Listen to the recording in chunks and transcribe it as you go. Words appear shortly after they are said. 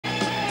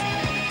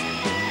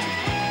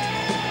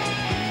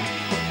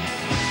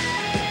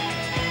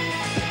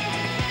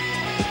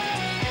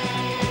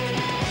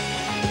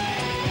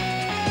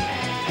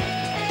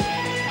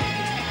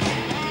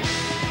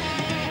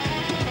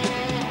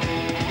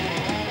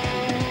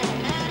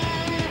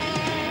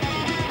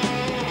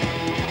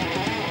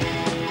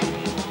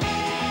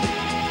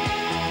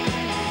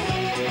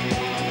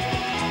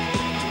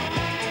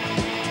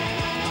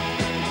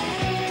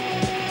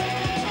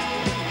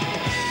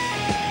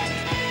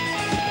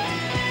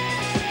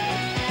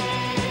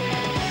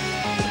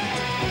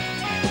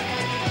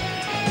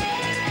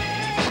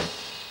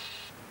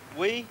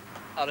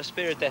are the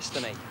Spirit of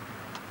Destiny.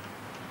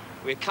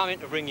 We're coming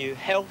to bring you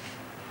health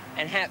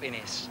and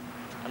happiness,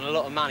 and a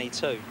lot of money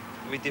too.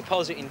 We're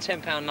depositing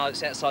 £10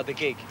 notes outside the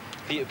gig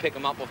for you to pick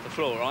them up off the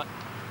floor, right?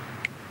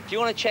 If you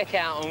want to check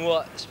out on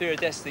what Spirit of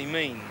Destiny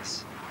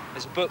means,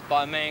 there's a book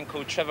by a man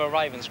called Trevor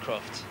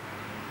Ravenscroft,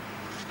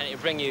 and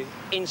it'll bring you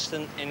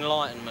instant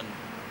enlightenment.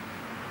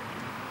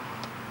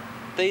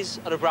 These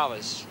are the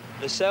brothers,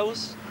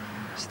 Lascelles,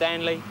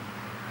 Stanley,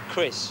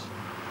 Chris.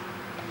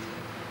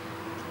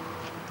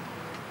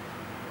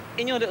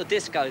 In your little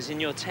discos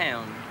in your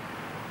town,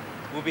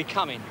 we'll be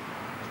coming,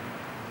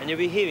 and you'll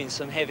be hearing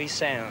some heavy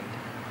sound.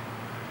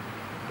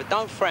 But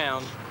don't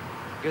frown,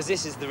 because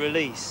this is the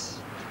release.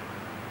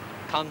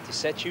 Come to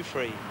set you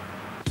free.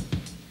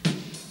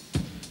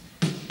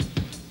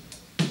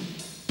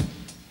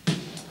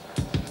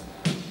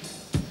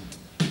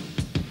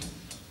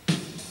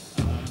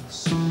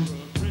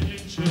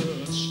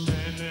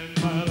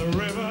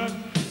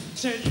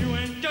 Said you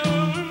ain't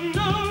going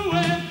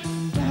nowhere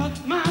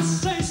without my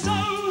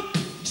say-so.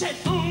 Said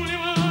only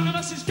one of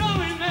us is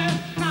going there.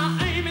 Our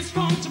aim is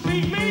going to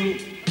be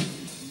me.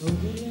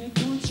 Nobody ain't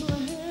going to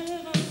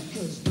heaven,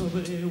 cause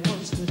nobody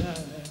wants to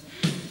die.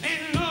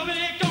 Ain't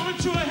nobody going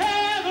to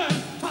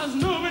heaven, cause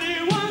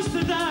nobody wants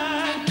to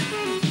die.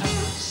 I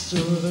saw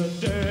the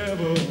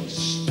devil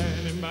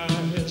standing by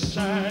his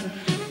side.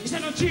 He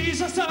said, no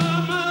Jesus or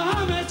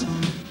Muhammad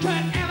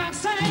could ever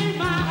save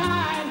my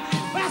hide.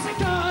 But I said,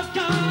 God,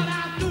 God,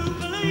 I do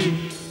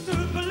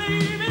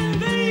believe in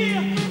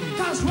thee.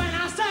 Cause when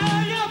I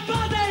saw your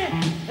body,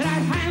 it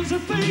had hands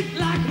and feet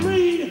like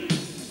me.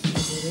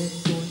 Nobody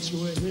ain't going to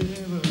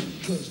heaven,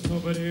 cause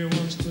nobody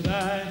wants to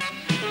die.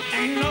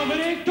 Ain't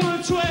nobody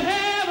going to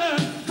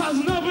heaven, cause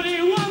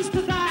nobody wants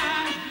to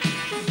die.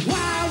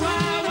 Why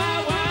won't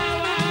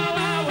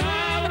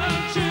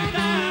you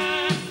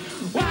die?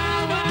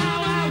 Why won't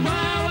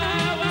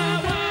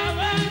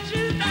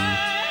you die?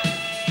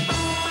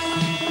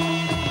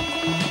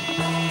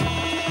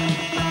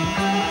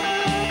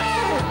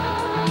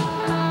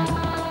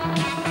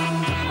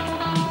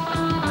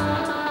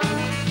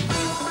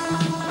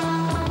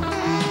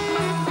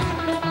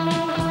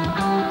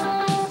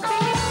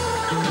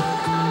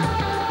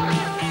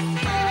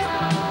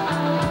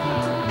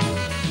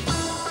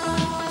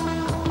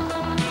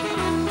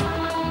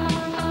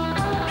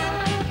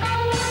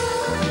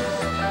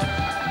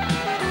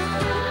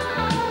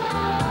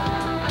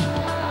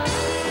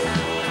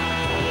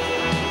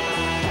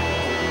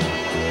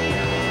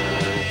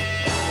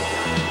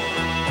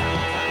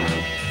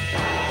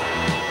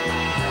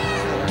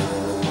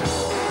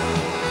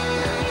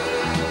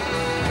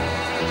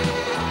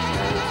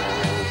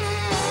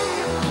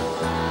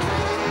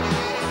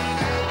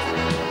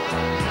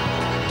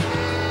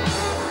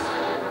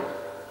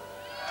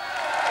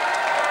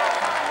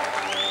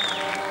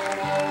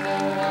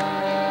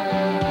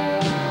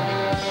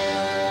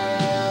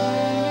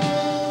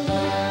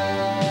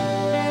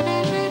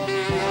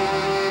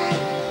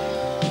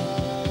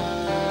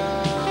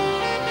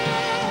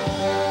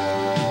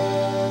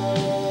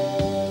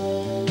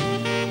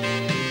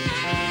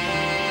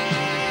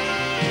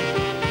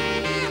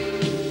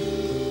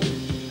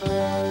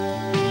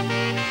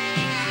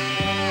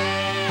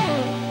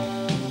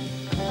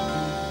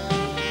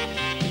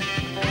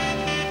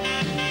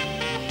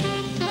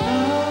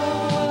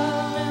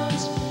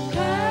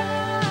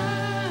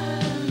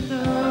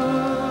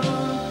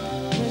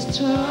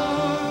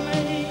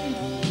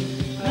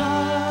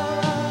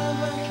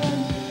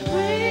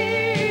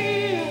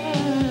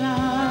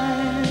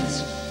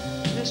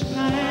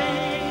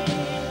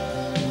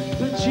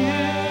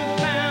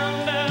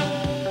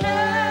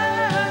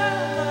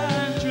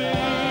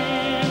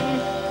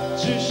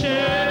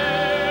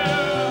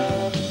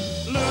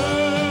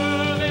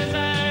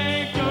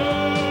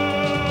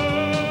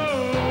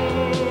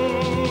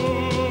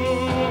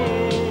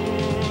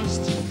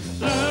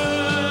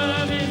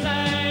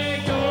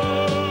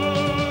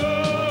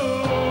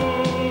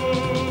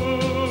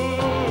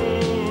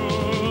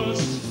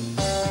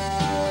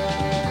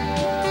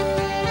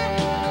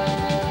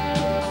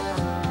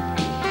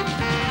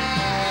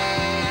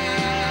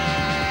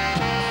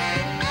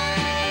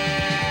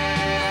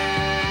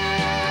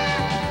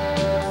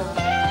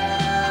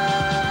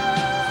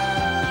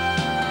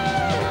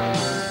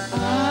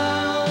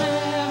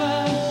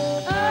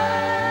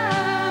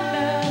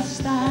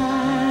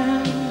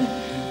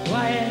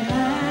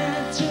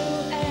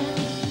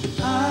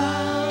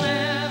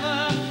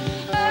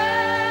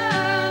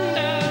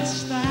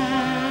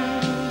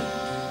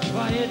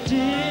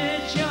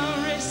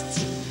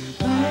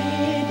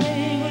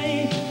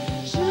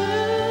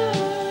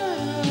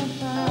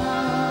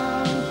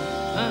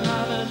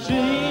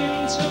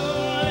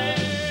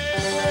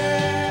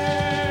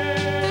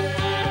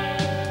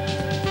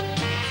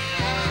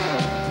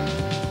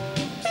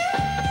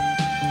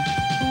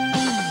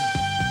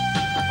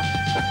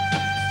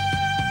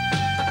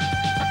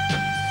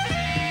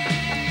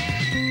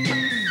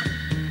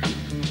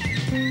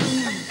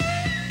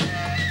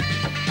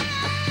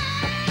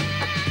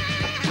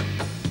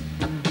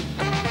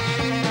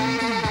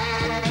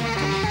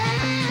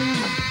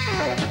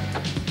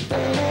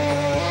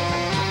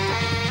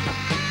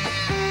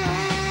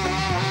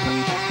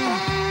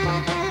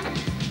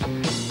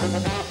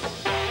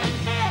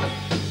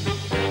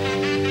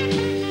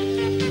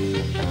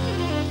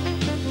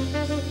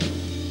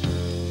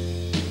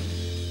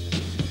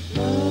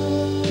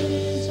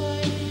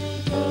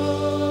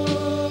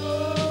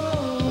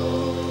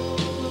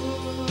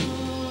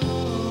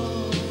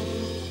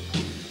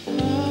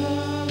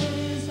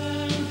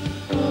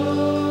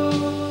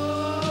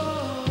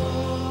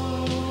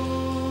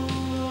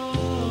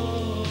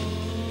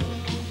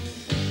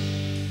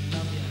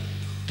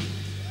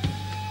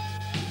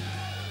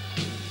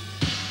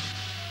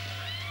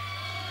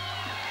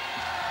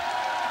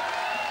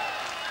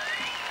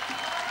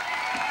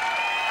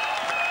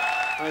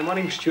 Hi, my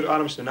name's Stuart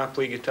Adamson and I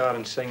play guitar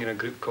and sing in a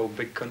group called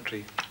Big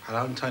Country. Hello,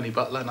 I'm Tony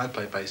Butler and I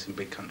play bass in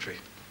Big Country.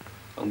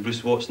 I'm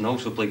Bruce Watson, I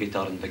also play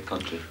guitar in Big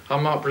Country.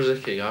 I'm Mark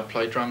Brzezicki, I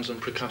play drums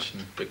and percussion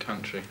in Big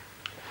Country.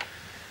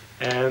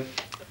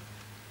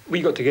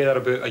 We got together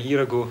about a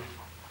year ago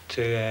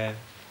to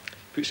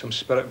put some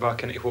spirit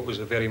back into what was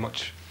a very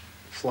much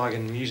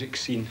flagging music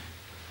scene.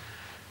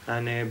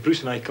 And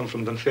Bruce and I come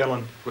from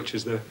Dunfermline, which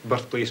is the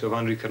birthplace of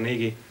Andrew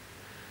Carnegie,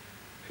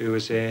 who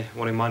was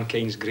one of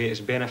mankind's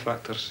greatest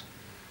benefactors.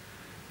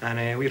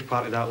 And we're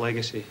part of that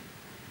legacy.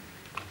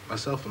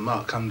 Myself and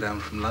Mark come down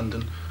from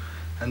London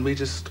and we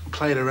just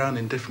played around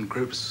in different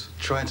groups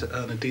trying to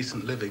earn a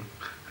decent living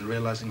and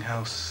realising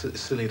how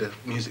silly the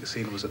music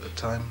scene was at the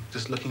time,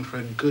 just looking for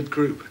a good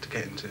group to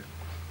get into.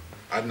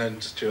 I'd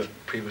known Stuart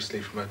previously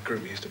from a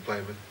group he used to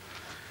play with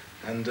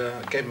and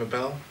gave him a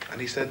bell and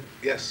he said,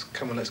 yes,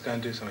 come on, let's go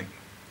and do something.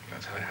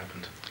 That's how it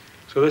happened.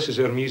 So this is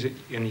our music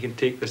and you can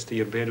take this to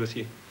your bed with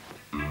you.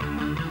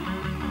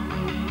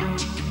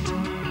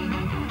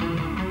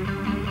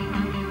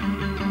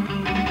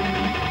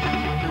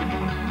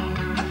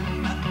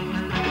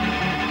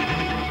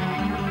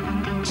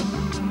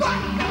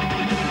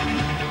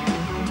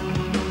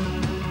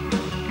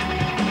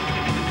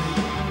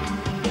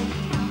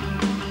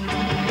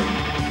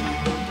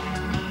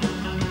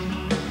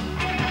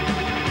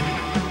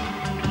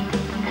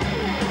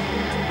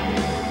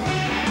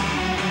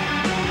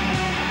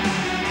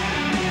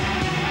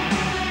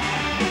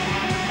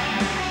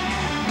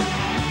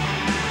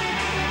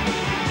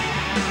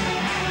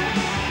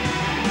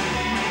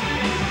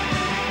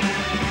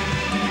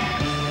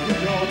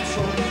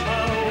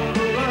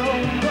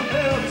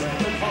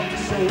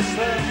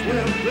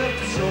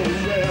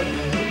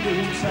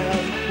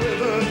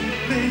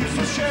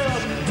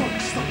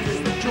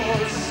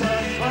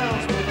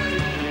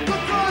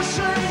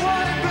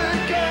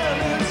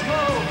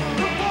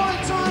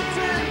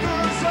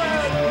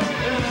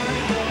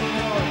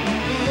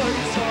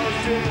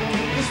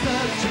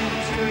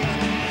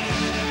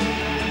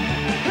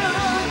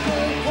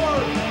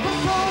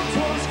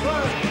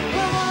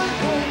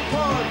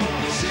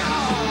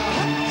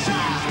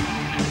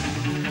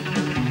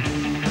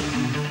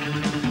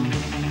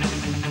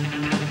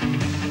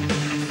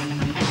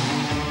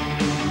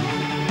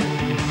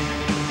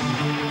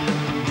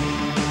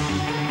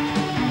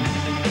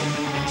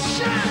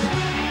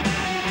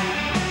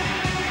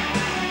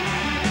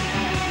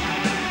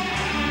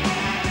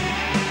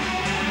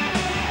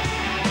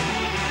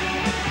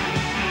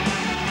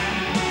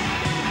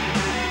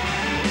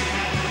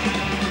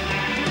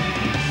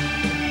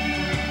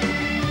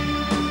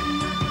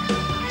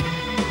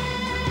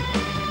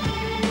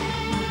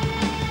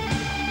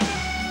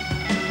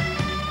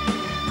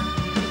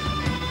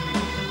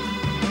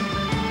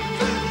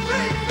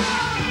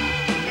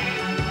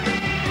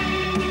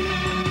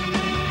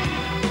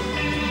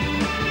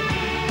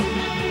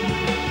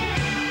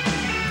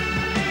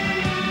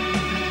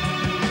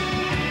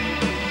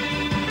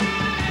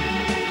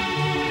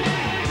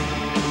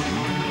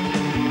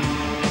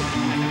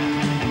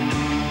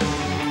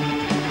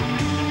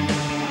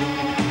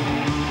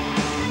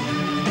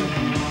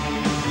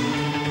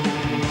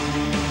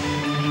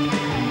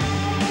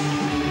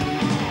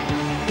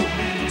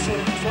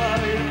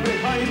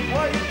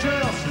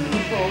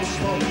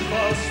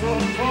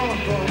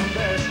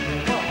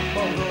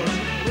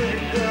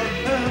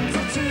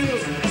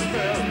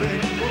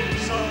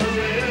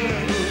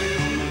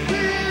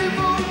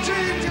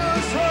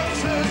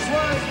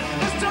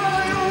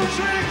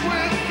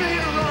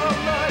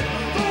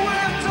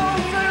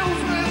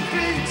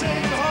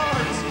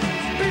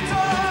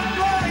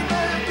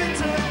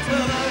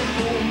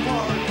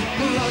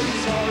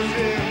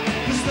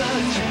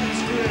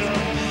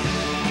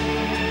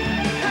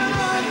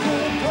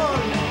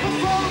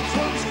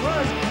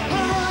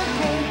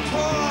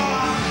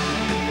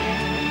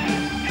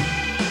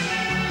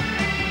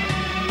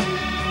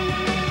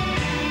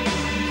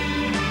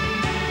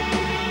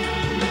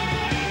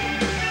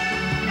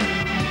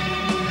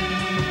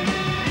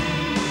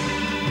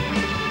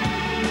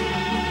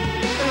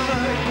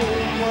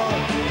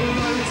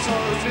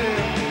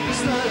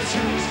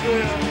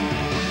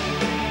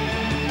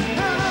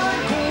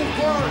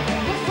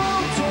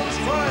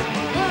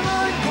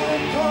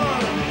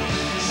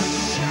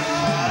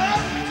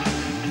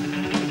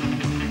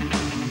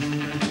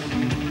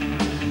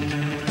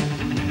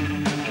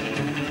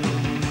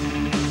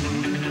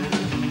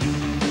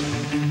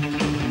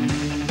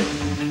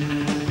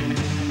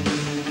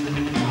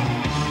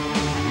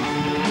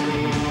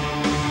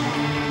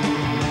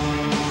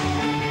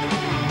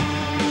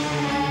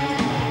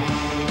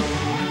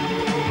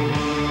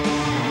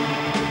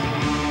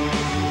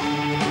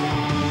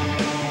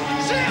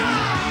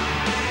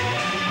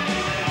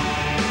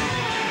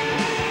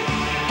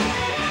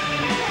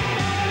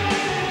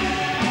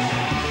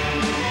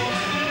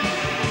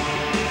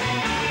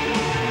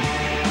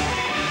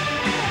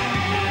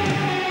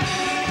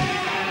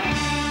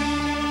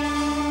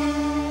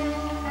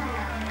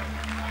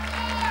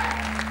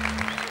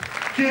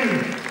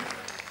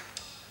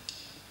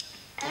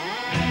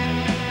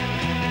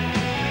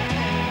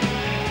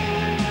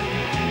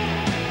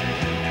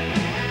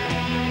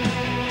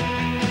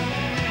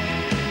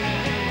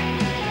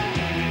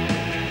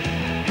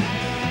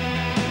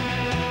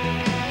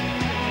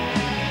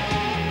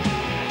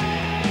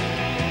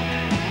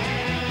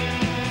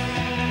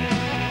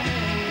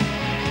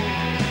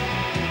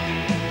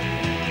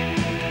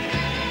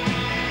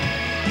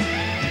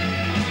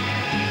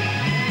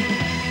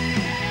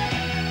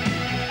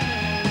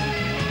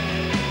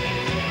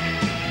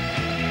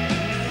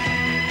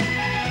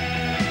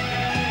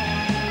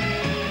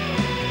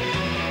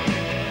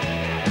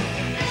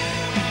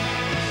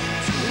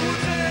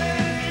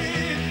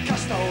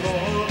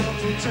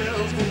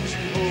 hotels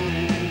pushing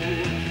home.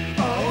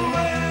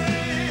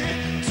 Away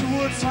to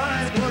a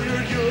time where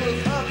your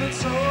youth had been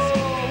so.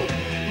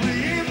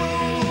 Remove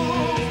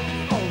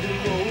all the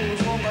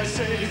roads on my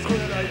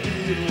sacred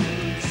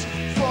ideals.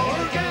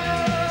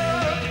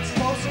 Forget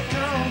false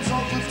accounts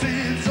of the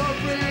deeds of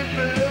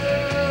rebellion.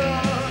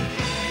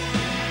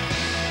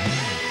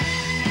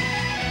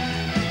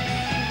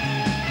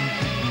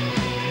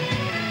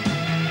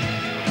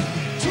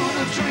 To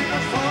the dream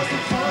that falls the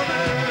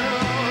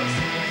funnels,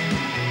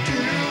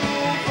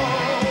 give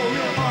all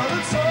your heart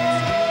and soul.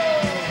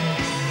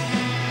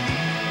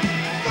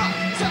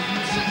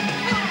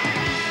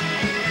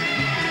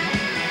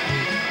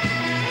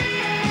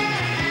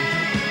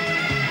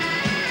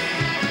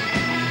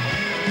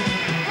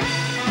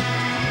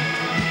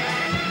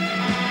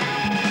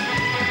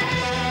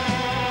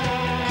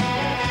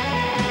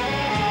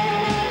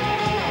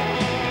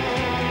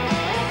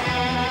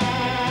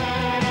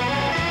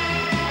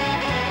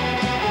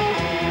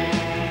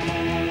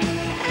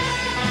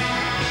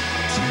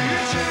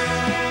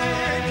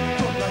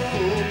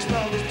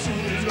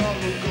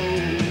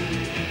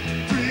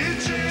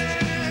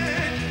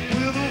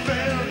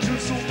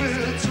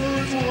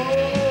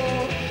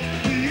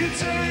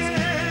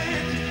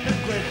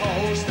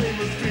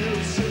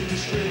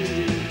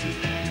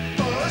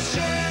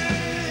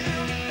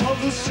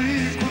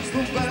 Secrets,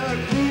 the back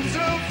rooms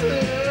of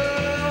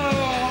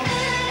hell.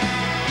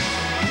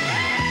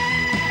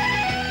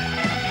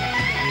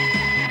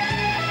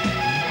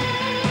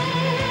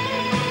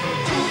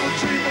 To the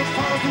dream of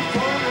how the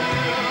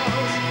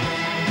funnels,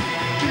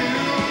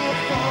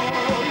 give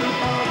all your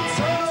heart and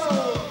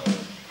soul.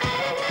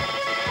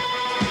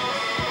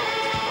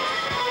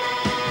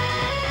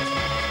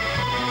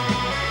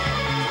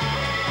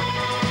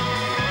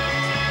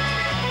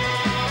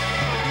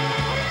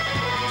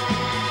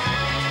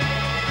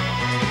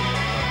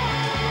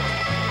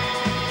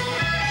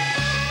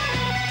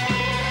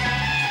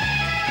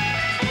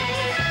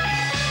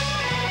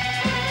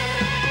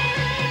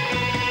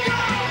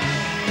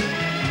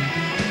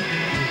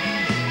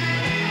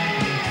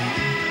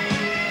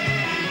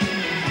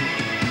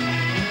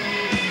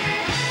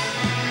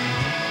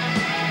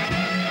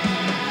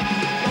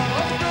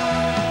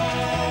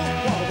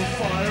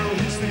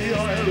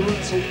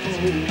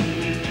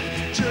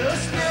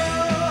 Just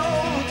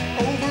now,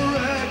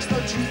 overacts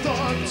that you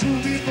thought to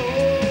be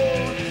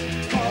bold.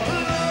 Call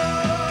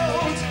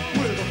out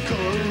with a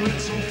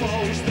courage so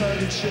false that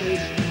it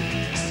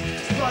shakes.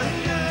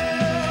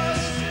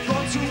 Blindness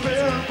brought to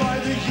bear by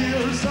the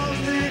years of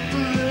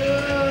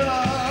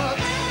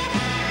neglect.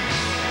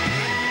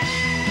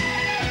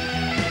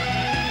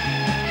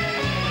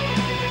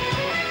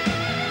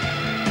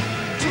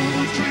 To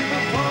dream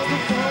about the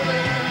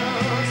fallen.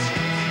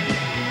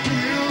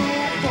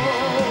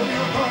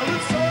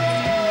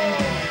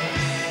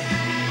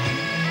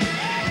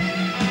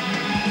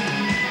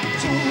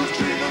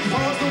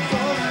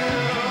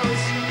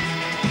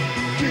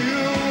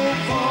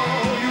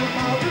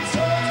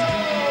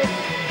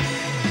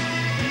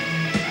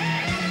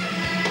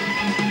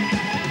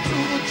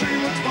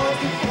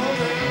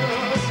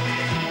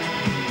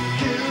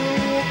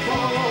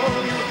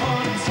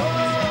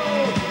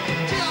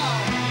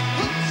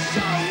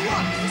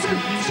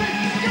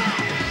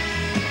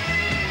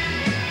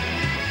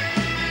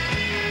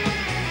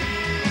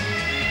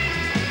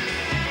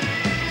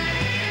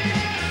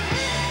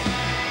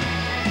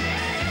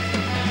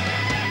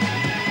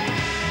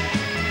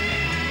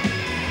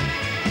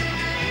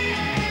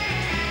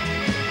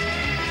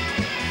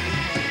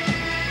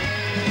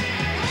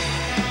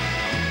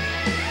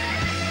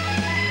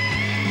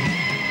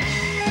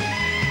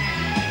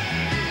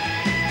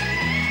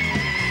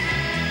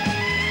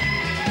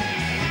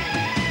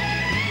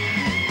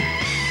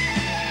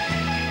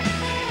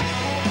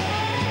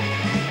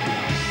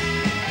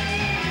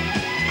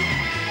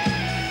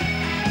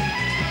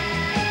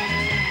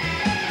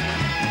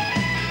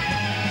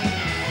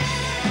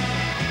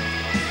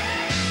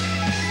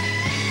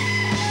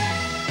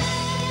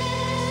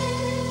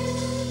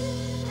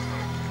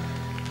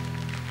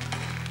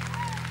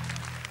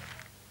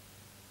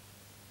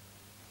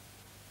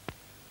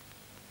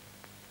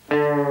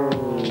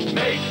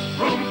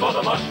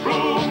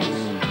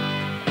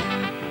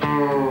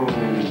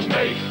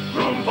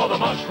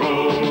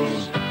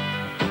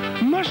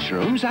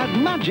 Mushrooms add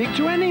magic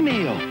to any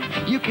meal.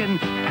 You can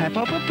pep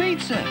up a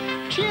pizza,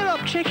 cheer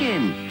up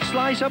chicken,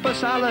 slice up a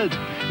salad,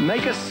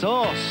 make a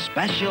sauce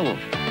special.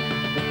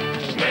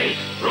 Make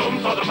room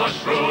for the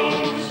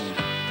mushrooms.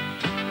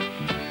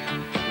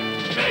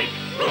 Make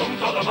room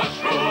for the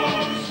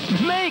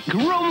mushrooms. Make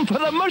room for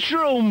the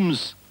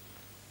mushrooms.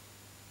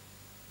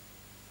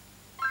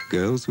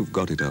 Girls who've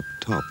got it up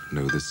top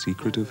know the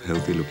secret of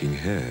healthy-looking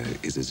hair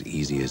is as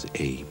easy as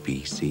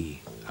ABC,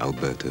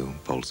 Alberto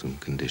Balsam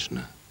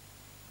Conditioner.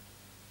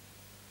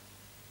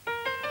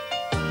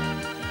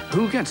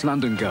 Who gets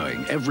London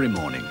going every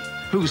morning?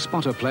 Who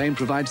Spotter Plane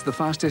provides the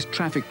fastest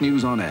traffic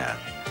news on air?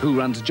 Who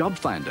runs Job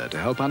Finder to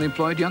help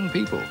unemployed young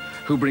people?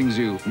 Who brings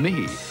you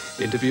me,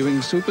 interviewing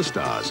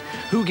superstars?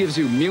 Who gives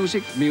you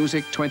music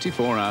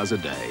 24 hours a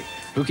day?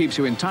 Who keeps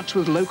you in touch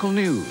with local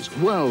news,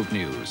 world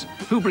news?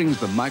 Who brings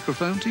the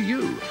microphone to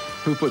you?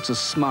 Who puts a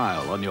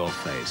smile on your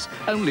face?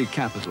 Only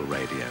Capital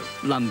Radio,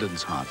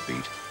 London's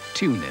heartbeat.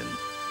 Tune in.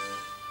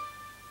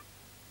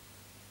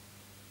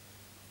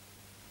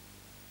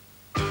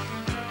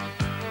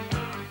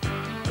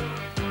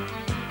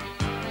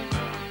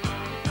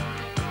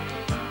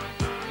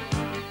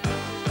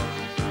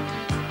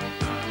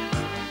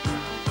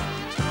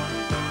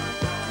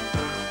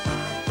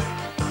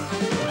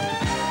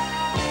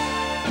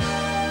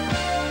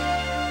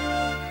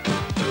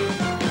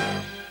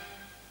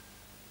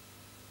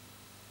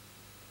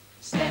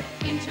 Step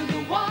into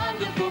the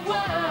wonderful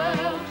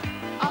world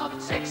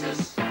of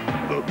Texas.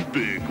 The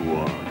big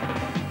one.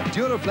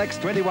 Duraflex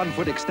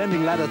 21-foot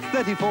extending ladder,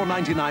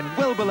 $34.99,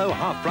 well below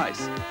half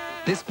price.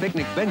 This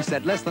picnic bench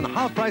set less than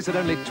half price at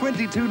only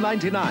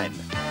 $22.99.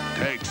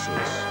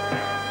 Texas.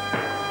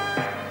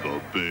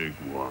 The big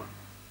one.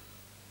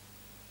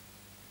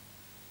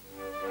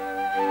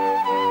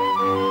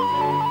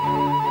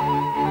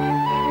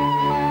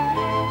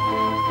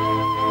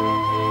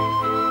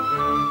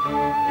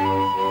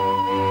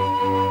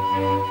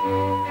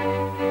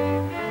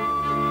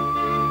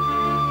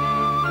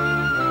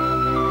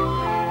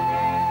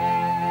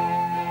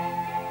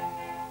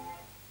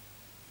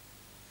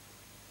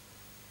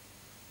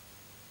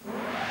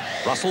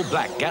 Russell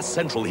Black Gas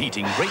Central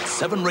Heating Great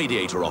 7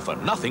 Radiator Offer.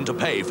 Nothing to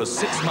pay for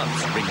 6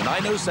 months. Ring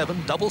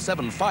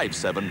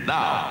 907-7757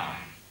 now.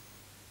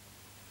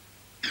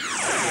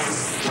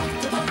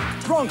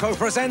 Bronco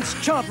presents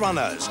Chart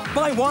Runners.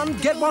 Buy one,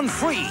 get one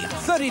free.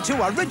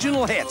 32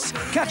 original hits.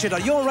 Catch it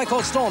at your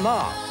record store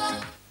now.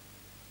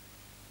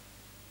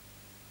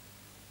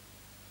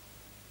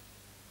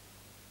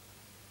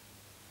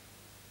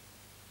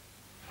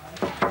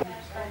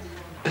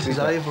 This is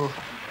Abel.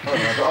 Oh,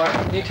 no, but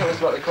can you tell us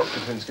about the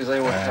Cocteau Twins, because they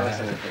won't tell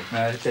us anything.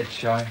 No, it's dead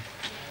shy.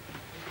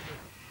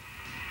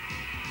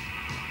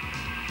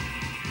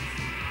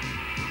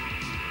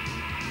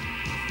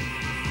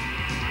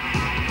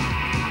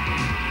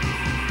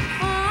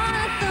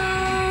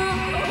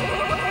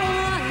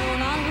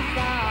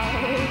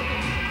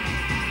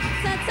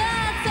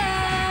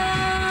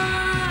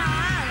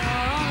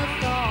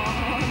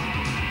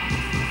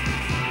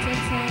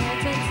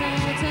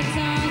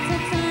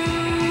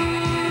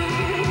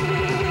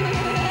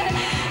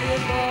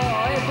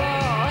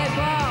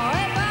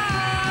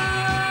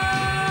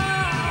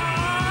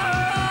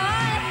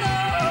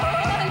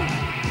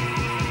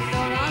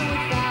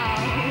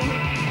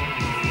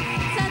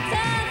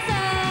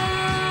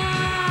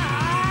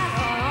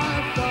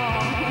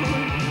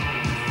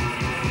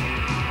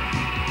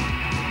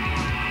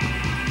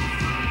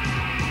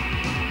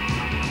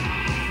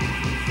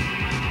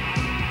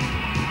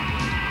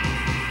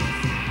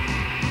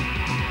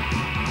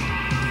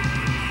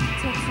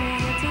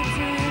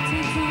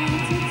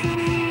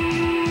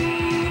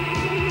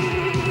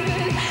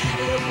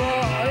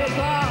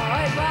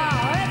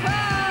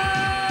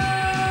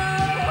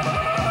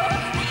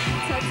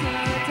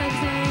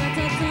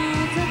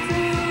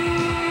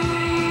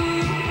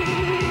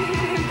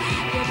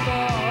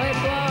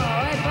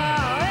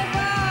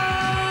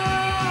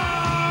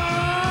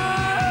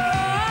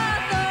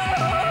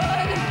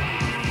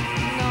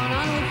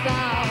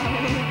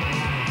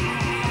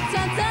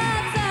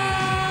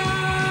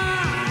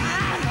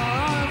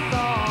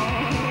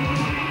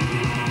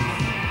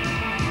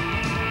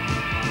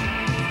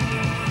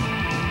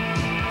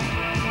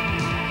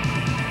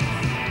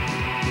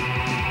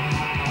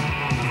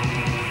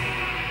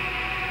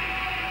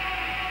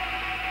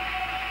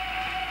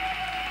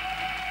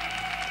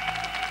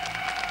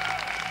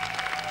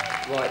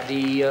 Right,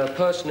 the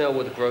personnel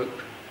with the group,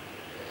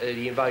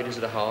 the Invaders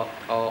of the Heart,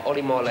 are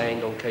Ollie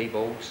Marland on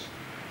keyboards,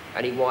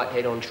 Annie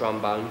Whitehead on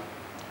trombone,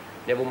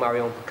 Neville Murray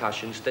on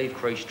percussion, Steve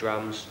Crease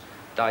drums,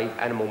 Dave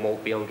Animal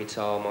Maltby on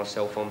guitar,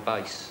 myself on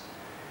bass.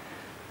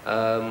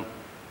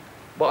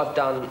 What I've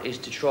done is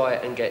to try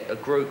and get a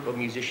group of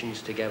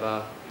musicians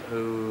together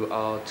who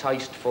are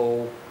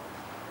tasteful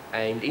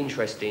and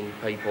interesting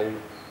people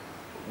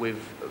with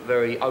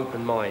very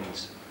open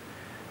minds,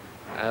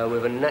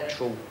 with a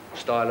natural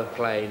style of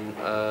playing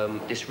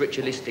this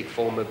ritualistic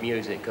form of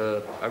music,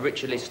 a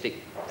ritualistic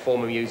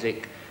form of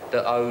music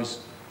that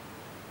owes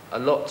a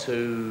lot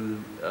to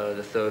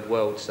the third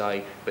world,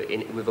 say, but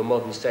with a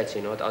modern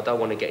setting. I don't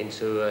want to get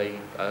into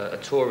a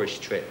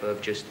tourist trip of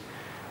just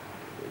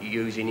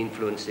using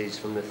influences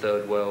from the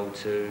third world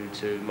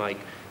to make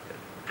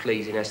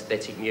pleasing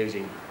aesthetic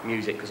music,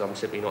 because I'm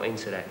simply not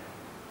into that.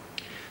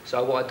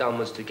 So what I've done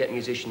was to get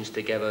musicians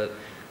together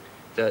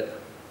that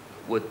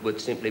would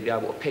simply be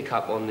able to pick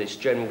up on these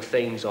general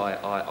themes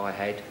I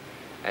had,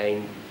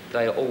 and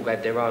they all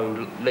had their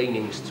own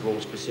leanings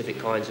towards specific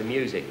kinds of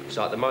music.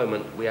 So at the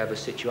moment we have a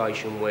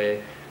situation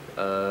where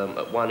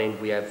at one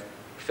end we have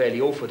fairly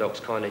orthodox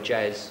kind of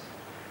jazz,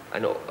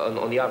 and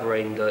on the other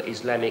end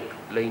Islamic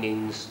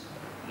leanings,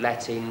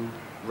 Latin,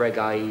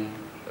 reggae,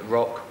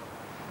 rock,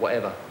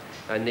 whatever.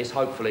 And this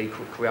hopefully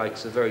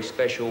creates a very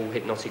special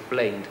hypnotic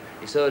blend.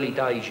 It's early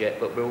days yet,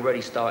 but we're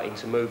already starting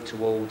to move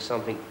towards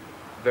something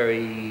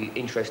very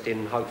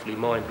interesting, hopefully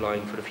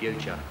mind-blowing for the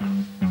future.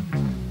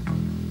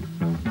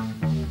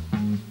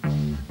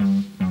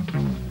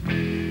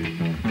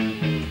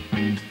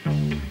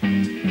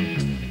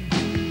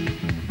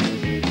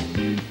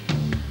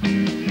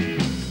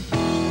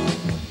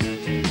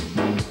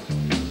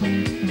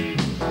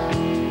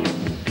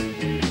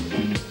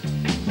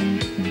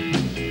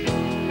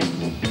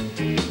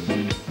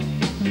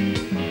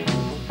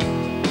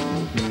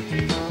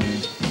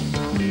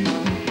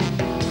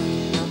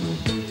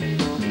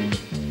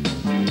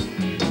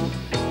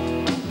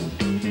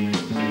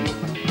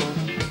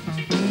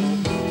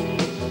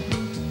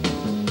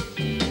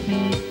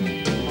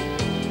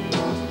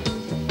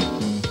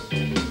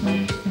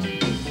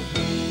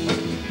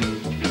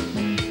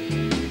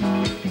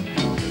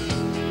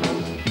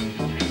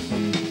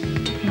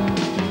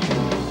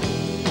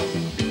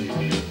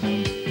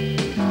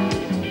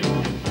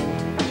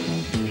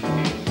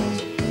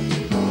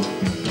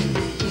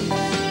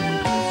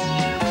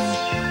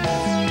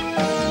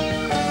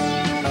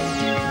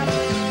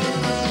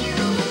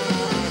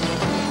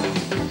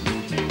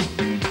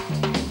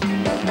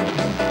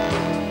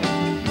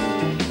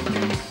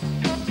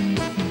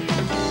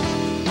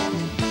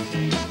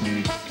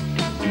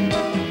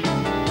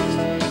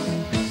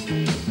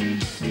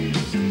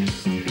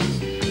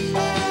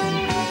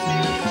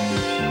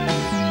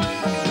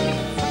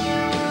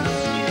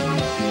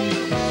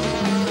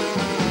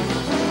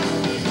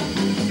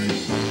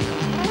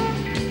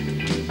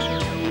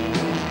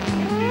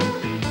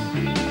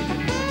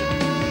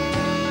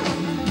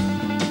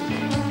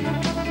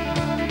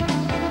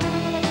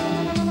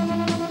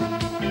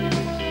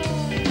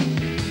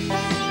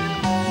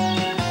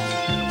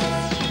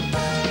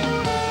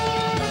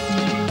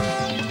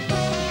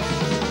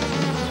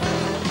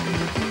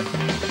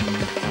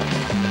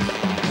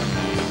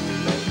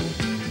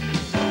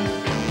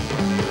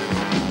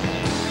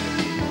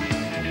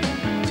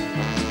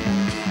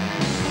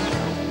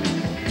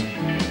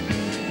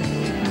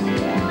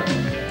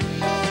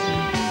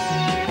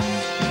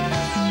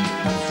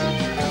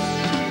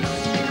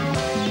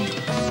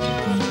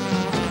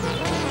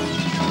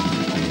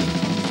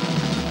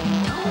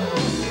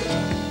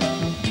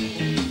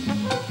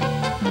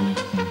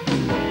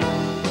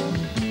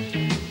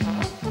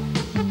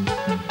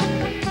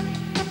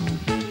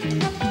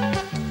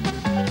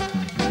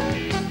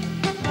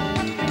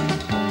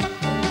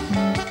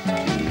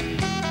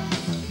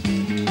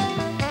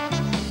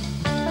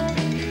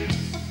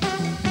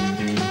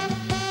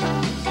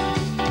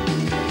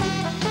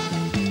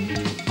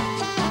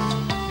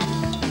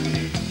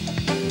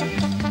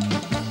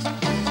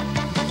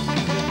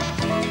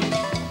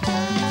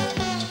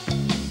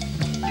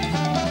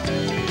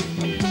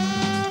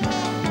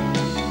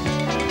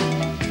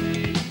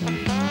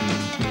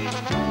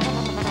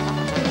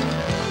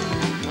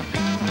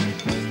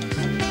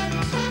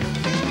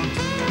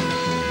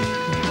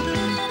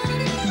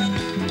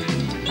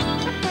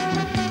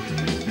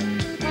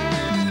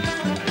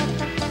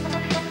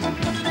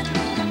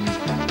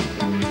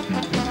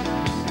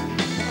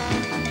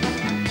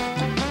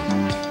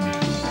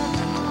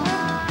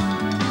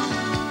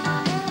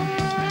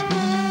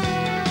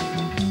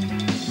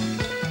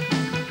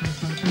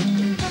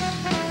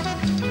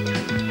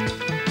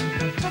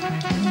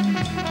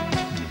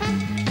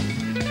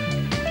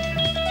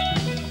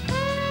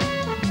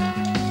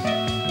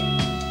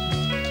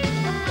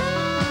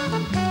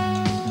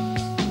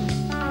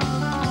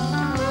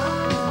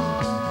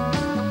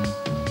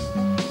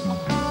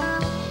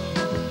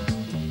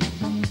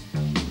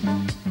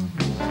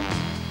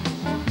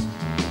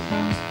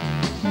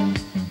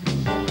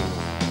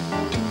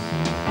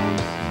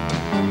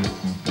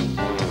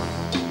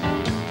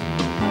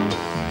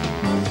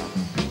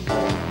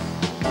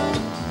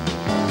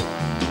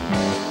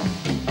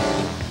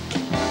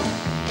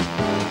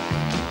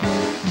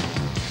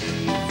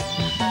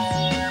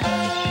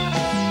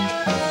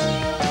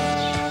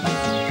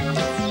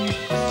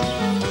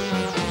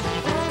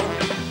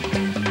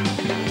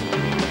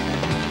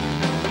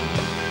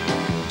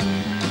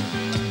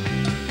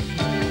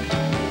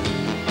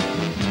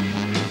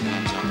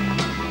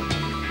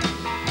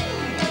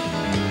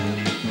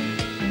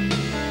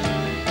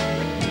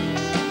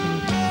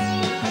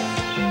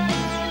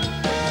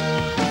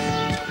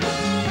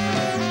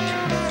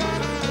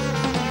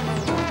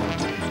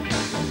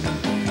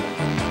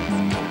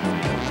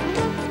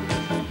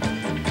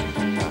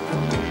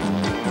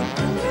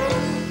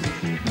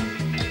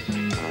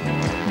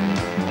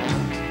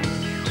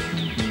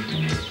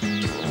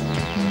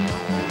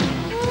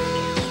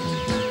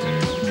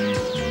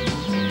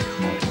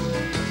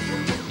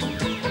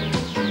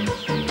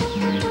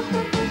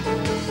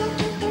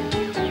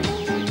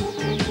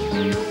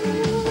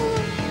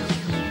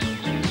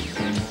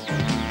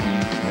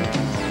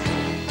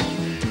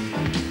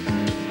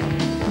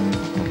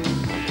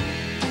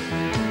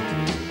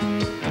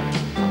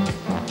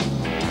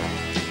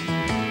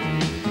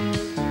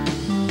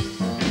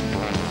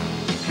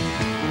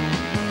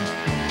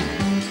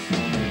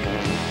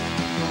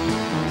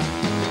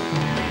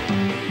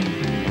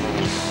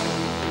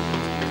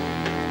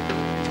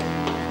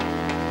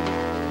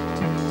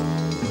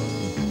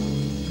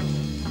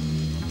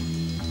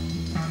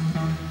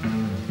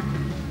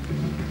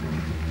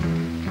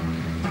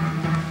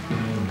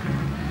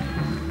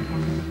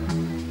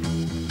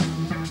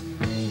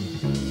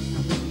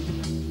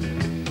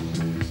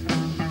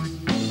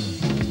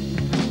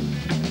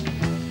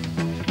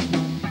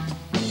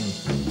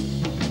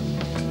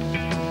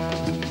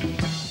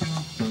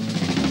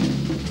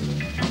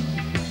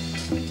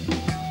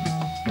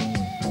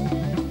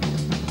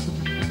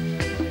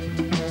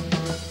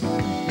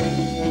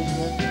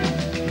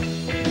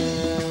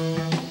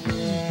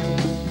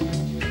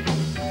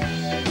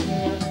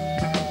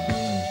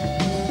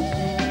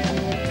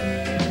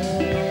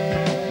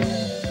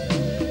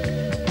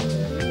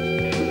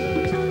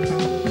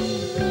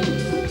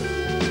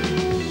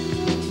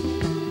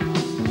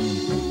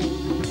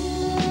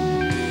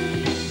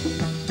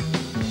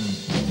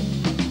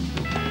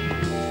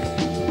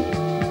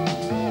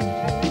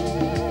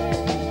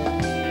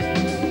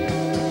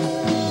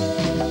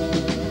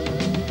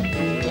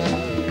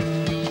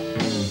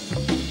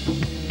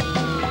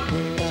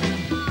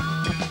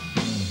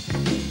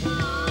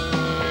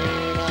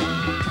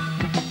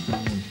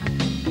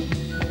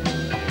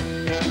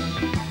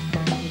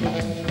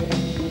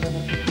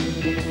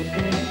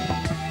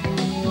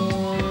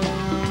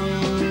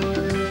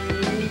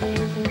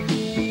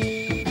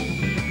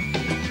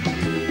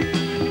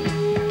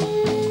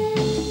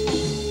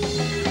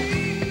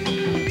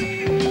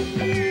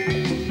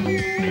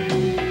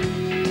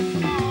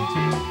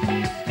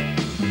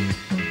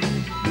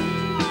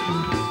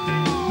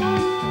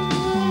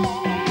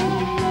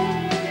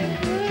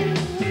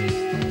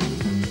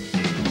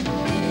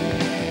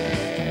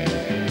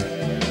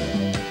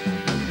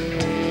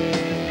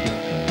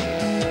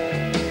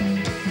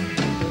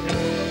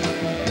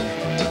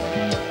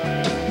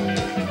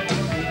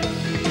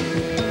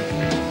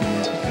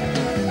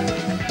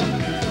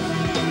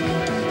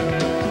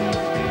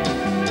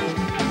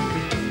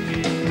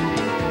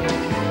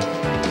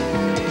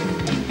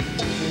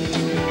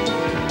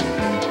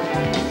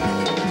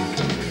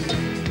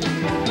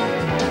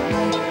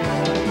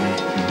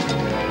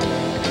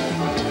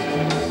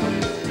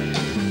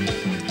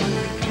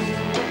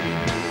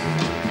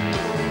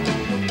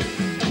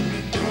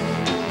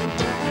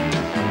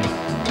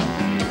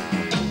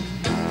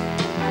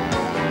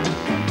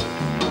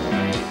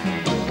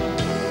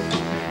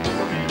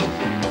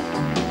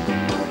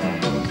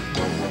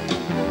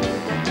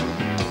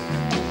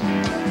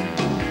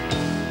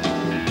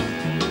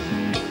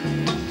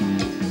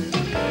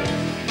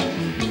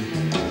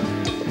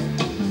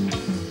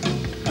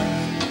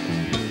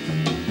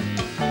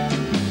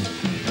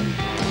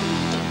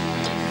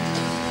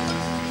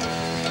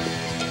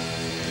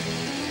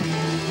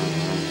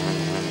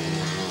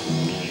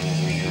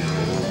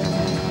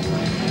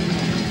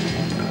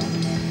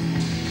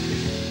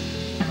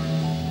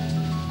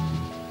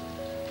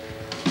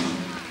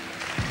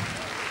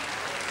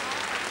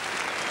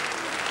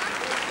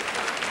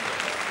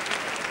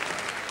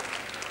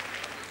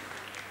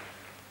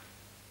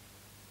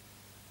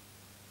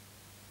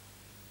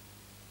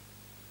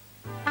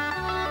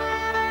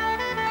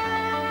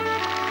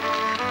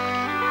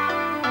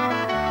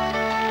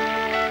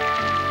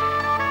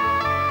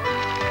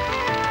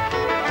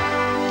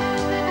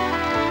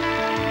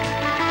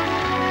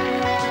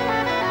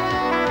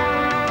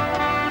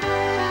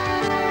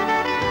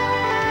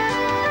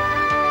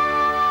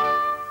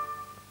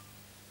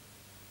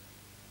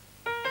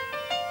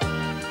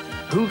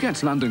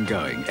 gets London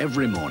going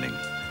every morning?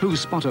 Who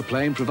spotter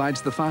plane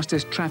provides the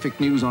fastest traffic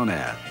news on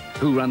air?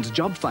 Who runs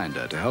Job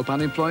Finder to help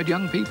unemployed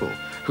young people?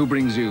 Who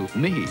brings you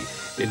me,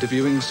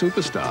 interviewing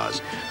superstars?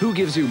 Who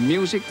gives you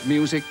music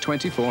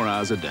 24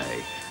 hours a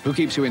day? Who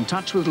keeps you in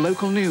touch with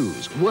local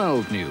news,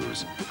 world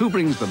news? Who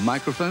brings the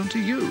microphone to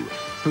you?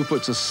 Who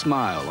puts a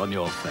smile on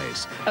your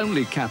face?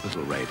 Only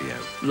Capital Radio,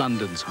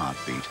 London's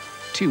heartbeat.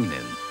 Tune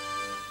in.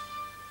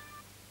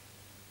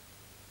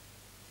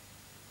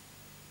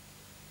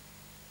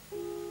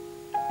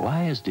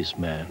 Why is this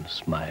man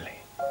smiling?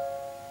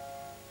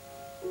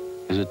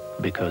 Is it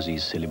because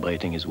he's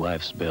celebrating his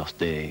wife's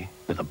birthday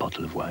with a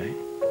bottle of wine?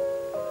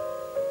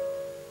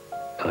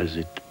 Or is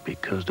it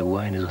because the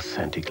wine is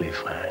authentically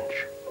French?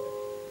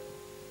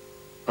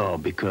 Or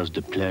because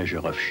the pleasure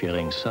of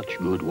sharing such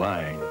good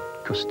wine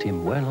cost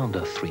him well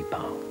under £3?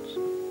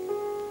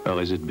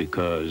 Or is it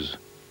because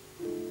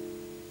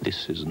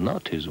this is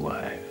not his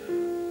wife?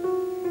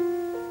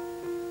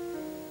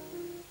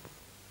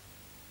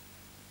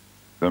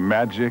 The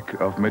magic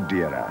of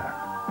Madeira.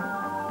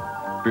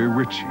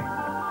 Bewitching.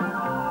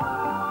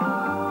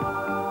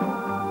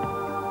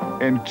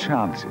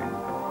 Enchanting.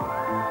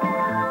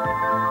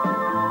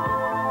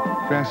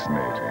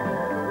 Fascinating.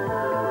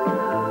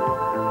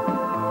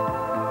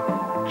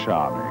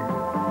 Charming.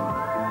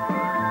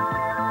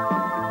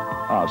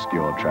 Ask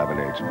your travel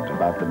agent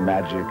about the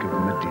magic of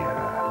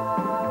Madeira.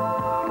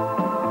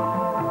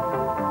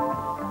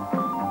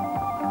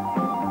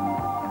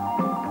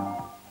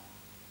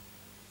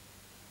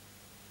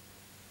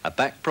 A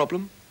back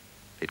problem?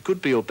 It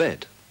could be your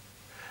bed.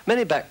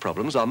 Many back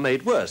problems are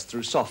made worse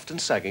through soft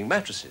and sagging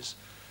mattresses.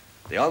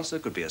 The answer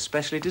could be a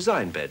specially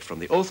designed bed from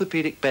the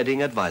Orthopedic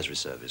Bedding Advisory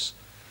Service.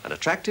 An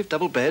attractive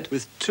double bed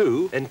with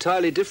two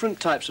entirely different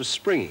types of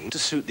springing to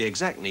suit the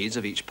exact needs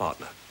of each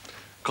partner.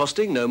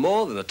 Costing no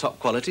more than a top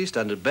quality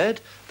standard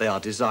bed, they are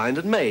designed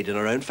and made in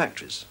our own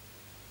factories.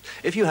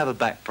 If you have a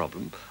back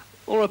problem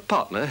or a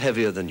partner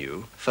heavier than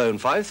you, phone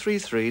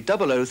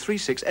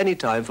 533-0036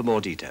 anytime for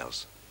more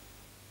details.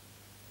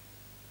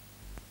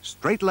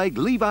 Straight leg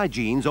Levi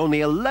jeans only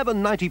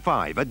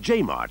 $11.95 at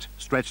J-Mart.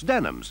 Stretch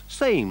denims,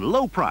 same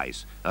low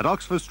price at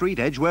Oxford Street,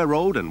 Edgware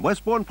Road and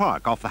Westbourne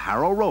Park off the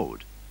Harrow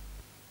Road.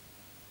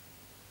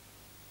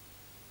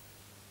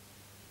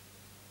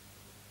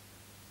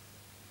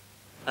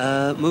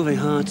 Moving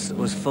Hearts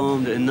was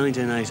formed in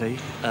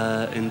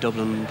 1980 in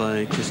Dublin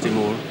by Christy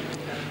Moore.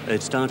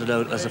 It started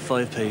out as a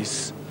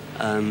 5-piece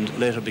and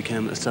later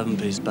became a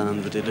 7-piece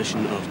band with the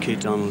addition of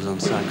Keith Donald on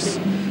sax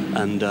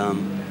and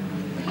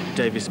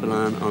Davy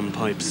Spillane on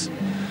pipes.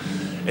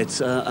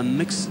 It's a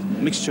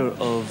mixture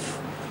of,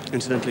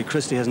 incidentally,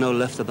 Christy has now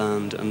left the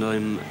band and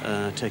I'm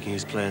taking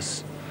his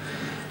place.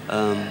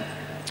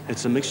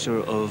 It's a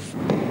mixture of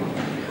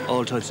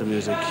all types of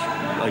music,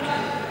 like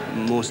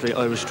mostly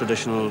Irish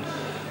traditional,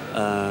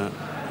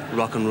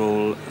 rock and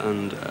roll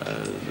and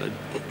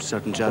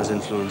certain jazz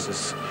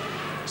influences.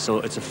 So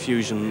it's a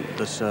fusion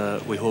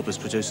that we hope is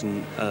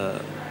producing a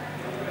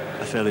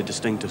fairly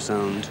distinctive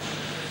sound.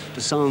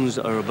 The songs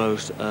are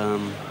about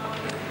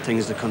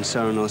things that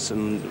concern us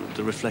and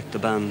that reflect the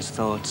band's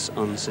thoughts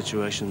on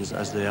situations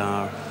as they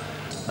are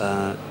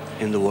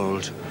in the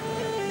world.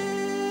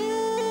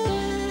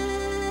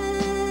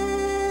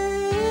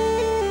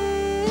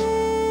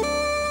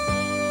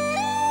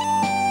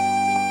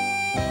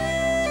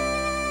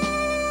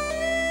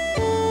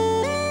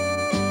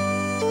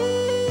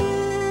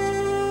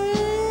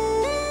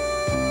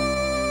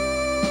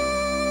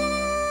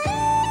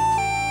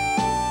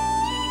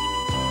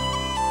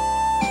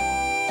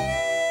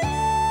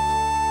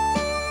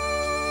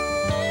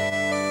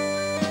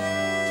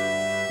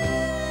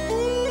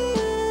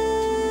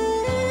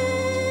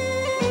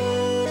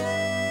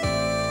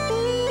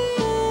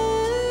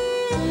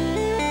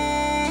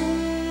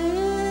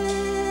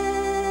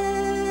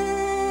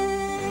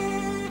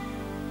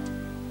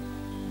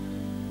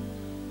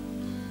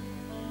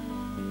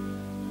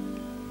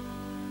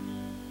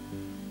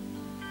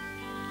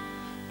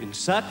 In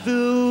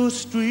Sackville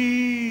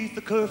Street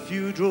the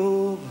curfew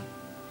drove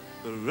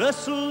the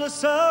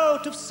restless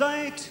out of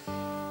sight.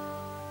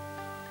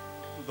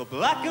 The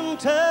black and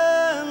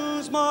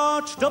tans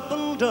marched up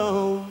and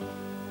down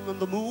and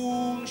the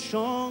moon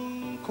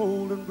shone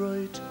cold and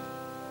bright.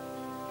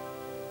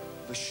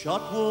 The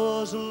shot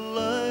was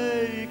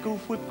like a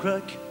whip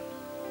crack,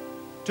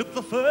 took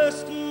the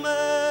first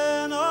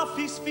man off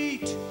his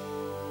feet.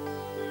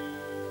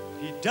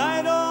 He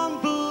died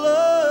on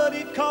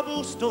bloody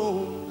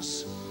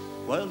cobblestones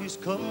while his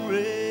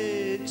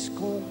comrades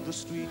combed the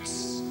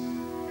streets.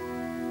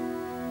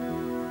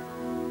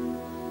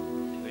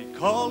 They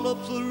called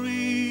up the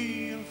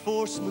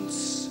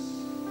reinforcements,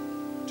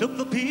 took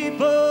the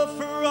people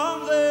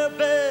from their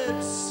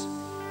beds.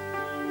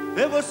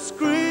 They were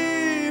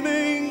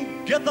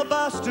screaming, "Get the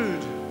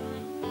bastard!"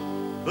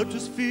 but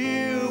just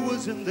fear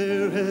was in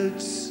their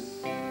heads.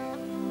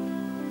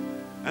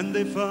 And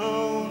they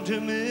found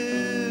him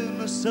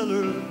in a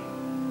cellar.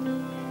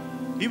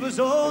 He was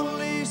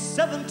only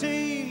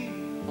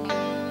 17,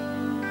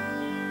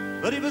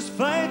 but he was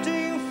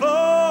fighting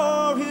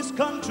for his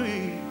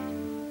country,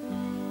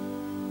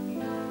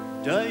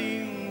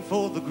 dying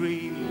for the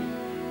green.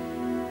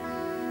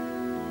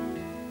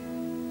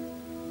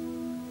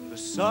 The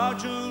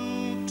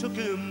sergeant took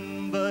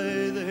him by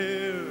the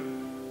hair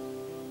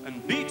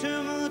and beat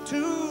him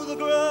to the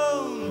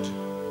ground.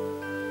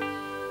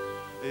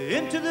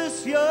 Into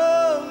this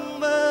young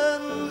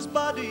man's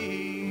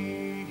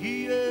body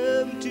he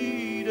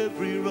emptied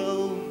every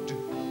round.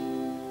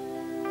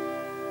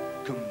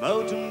 Come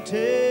out and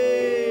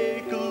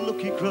take a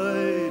look, he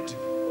cried,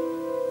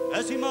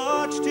 as he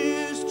marched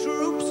his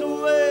troops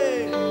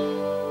away.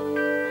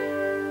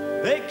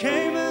 They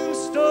came in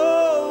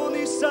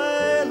stony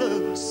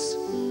silence,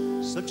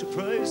 such a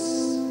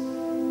price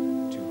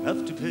to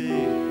have to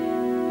pay.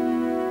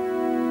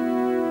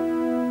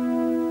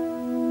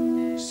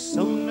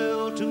 Some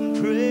knelt and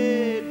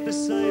prayed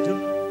beside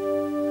him,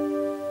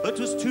 but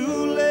was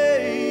too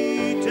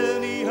late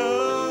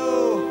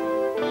anyhow.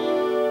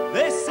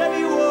 They said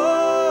he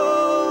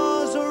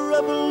was a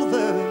rebel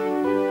then,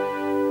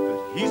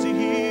 but he's a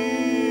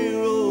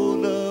hero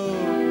now.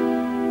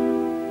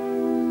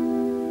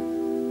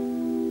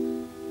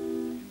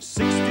 In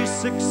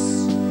 '66,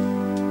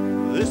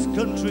 this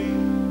country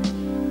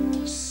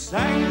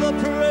sang the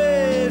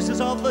praises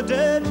of the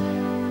dead.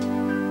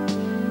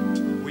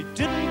 We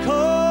didn't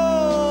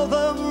call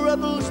them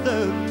rebels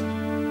then,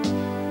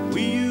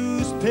 we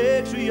used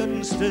patriot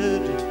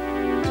instead.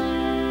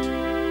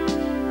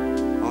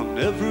 On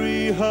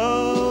every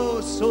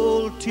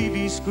household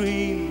TV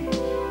screen,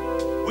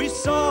 we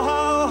saw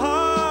how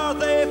hard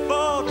they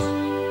fought,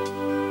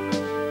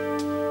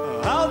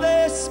 how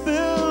they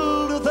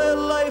spilled their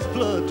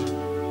lifeblood,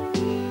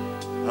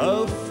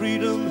 how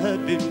freedom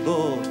had been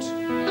bought.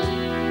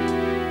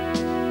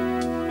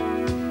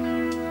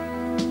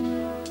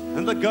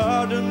 And the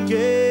garden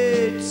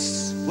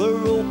gates were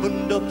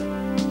opened up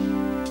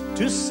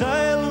to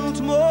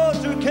silent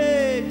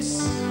motorcades.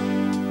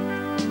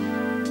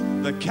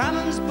 The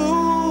cannons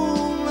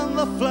boomed and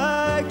the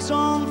flags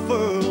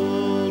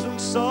unfurled, and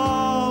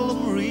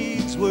solemn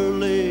wreaths were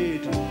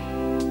laid.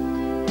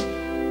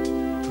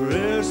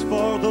 Prayers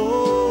for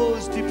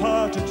those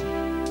departed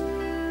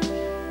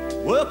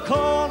were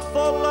called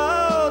for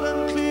loud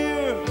and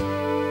clear,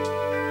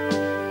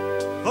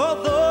 for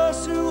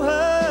those who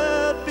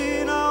had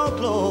been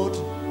outlawed.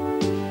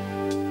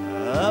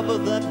 Ah,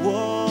 but that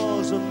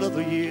was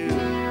another year.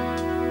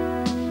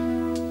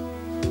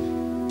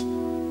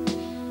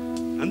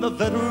 And the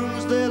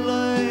veterans, they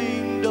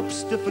lined up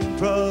stiff and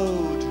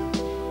proud,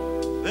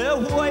 their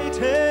white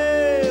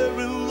hair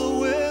in the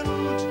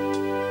wind,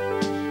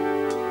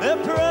 their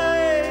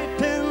pride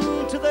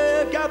pinned to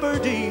their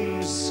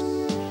gabardines,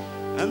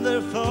 and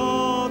their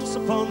thoughts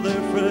upon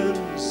their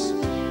friends.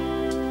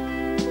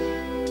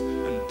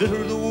 And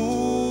bitter the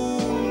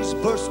wounds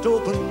burst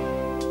open,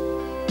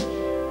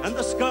 and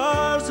the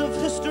scars of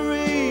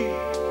history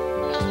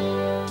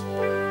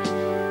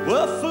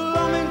were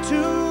flung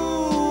into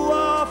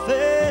our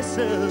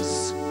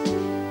faces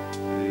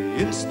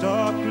in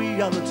stark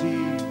reality.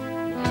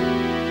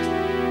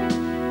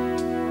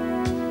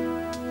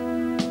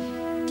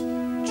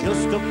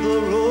 Just up the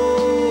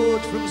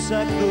road from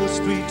Sackville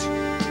Street,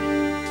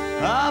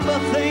 ah,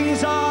 but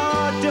things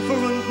are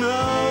different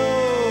now.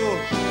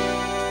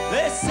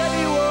 They said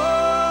he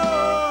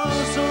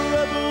was a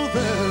rebel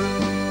then,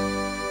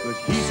 but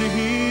he's a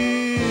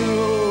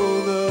hero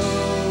now.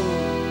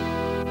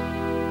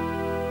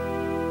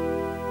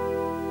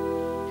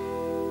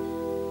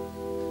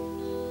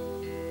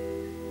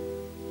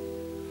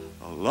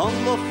 Along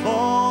the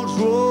Falls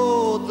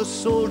Road the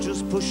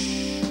soldiers push,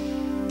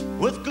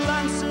 with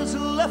glances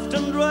left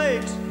and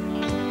right.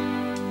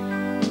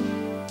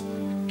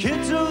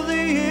 Kids of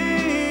the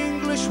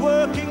English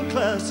working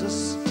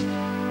classes,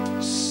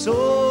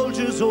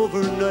 soldiers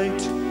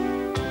overnight,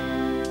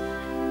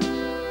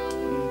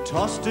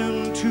 tossed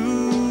into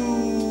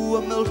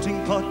a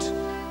melting pot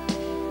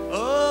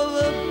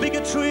of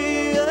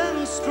bigotry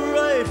and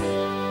strife,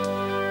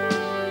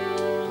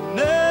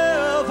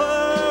 never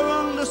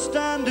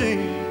understanding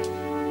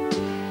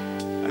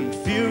and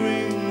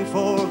fearing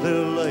for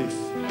their life.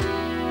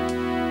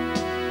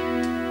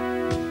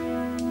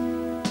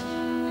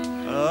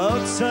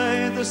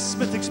 Outside the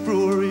Smithwick's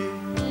brewery,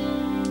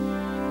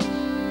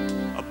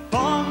 a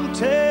bomb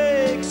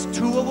takes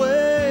two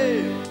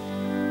away.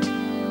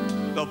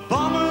 The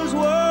bomber's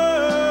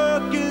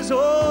work is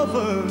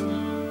over,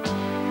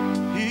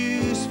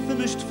 he's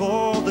finished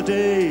for the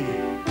day.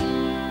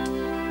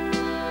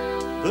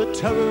 The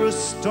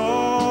terrorist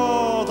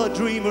or the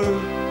dreamer,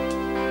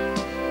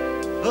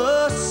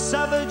 the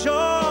savage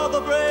or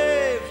the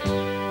brave,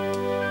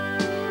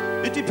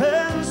 it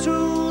depends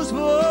whose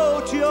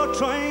vote you're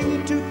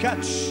trying to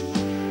catch,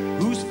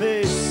 whose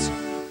face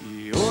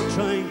you're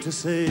trying to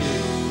save.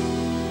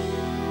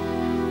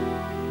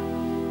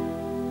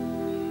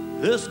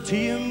 There's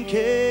tea and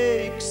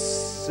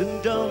cakes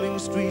in Downing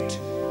Street,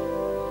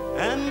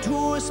 and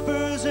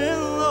whispers in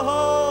the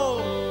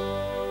hall.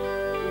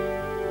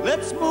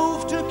 Let's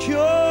move to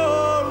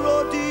cure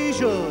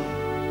Rhodesia,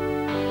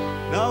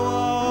 now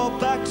our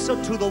backs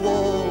closer to the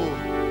wall.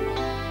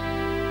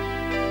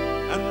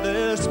 And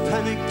there's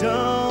panic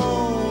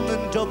down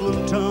in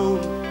Dublin town,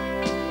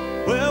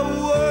 where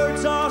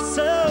words are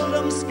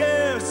seldom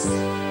scarce.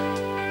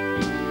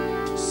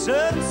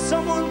 Send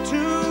someone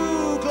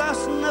to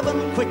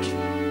Glasnevin quick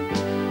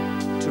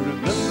to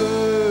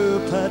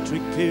remember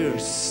Patrick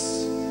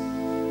Pearse.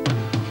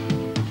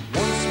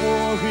 Once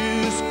more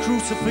his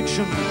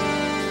crucifixion,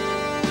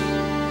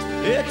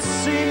 it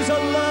seems a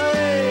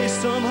lie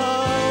somehow.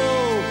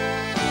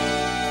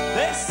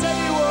 They said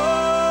he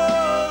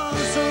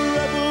was a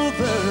rebel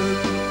then,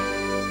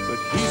 but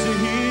he's a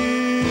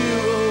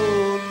hero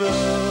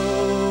now.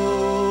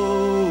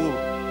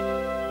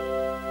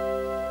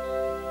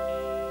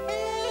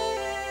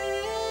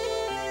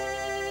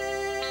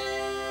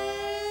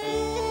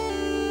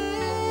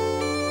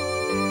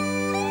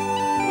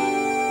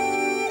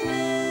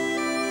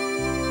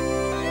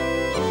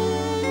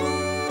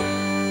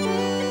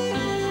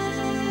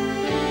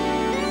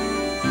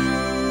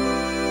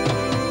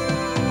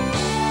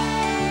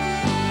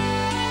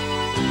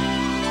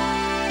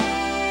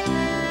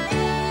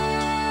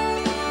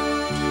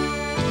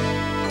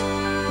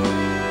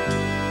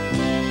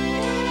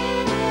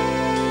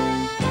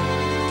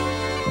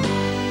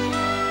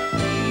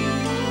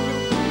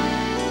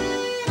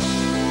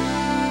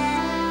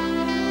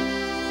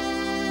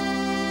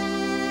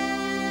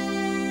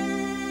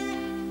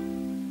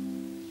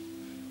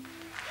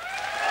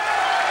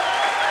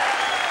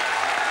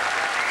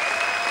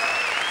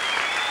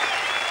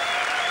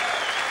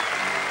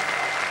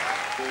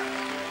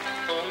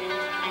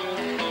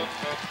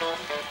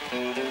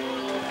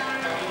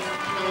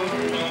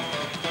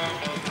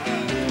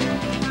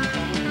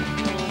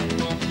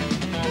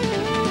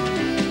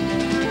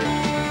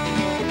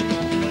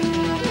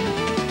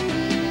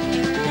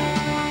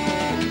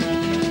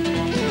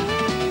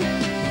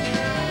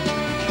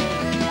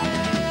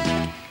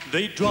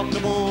 They dropped the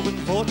bomb in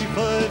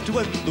 45 to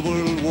end the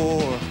World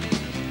War.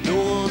 No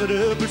one had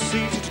ever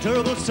seen such a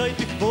terrible sight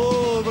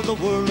before, and the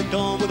world looked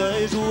on with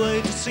eyes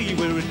wide to see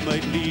where it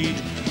might lead.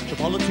 The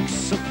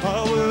politics of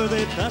power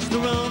they passed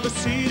around the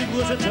seed. It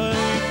was a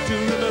time to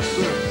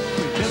remember.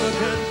 We never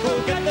can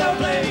forget their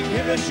playing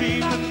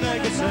Hiroshima and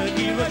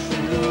Nagasaki,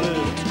 Russian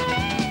roulette.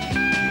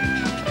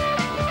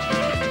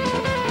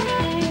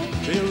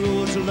 They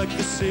rose like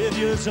the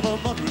saviors of our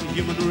modern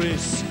human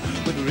race,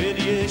 with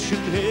radiation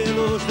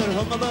halos that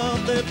hung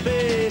about their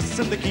base,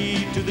 and the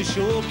key to the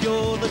show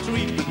cure, the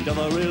treatment of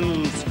our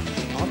ills.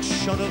 Hot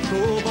shot of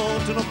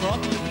cobalt and a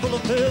pot full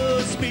of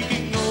pills,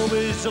 speaking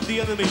always of the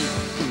enemy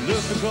who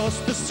lurked across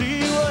the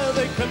sea while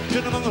they crept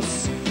in among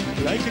us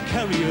like a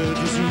carrier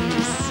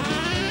disease.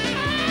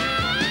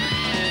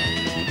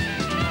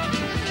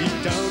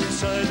 Deep down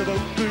inside the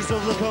bunkers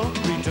of the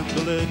concrete and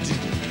the lead,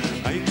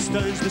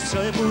 Einstein's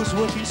disciples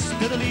working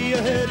steadily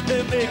ahead.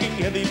 They're making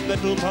heavy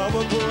metal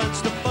power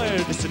plants to fire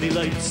the city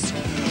lights.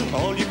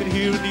 All you can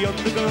hear in the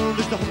underground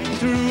is the humming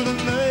through the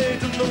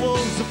night, and the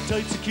walls of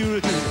tight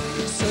security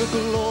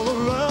circle all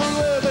around,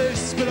 where they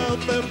spit out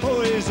their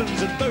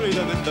poisons and bury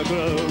them in the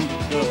ground.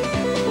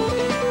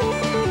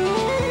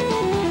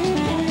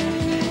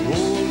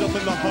 Rolled up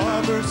in the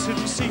harbors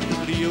hidden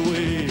secretly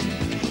away,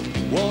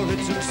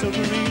 warheads and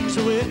submarines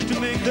await to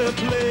make their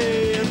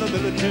play, and the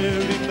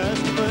military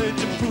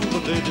masterminds improve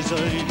on their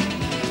design.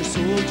 The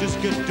soldiers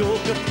get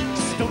doped up,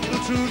 stumble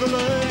through the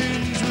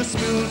lines, and the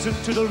spills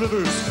into the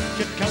rivers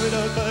get carried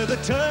out by the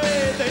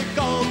tide. They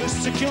call this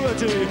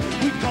security,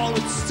 we call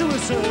it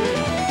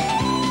suicide.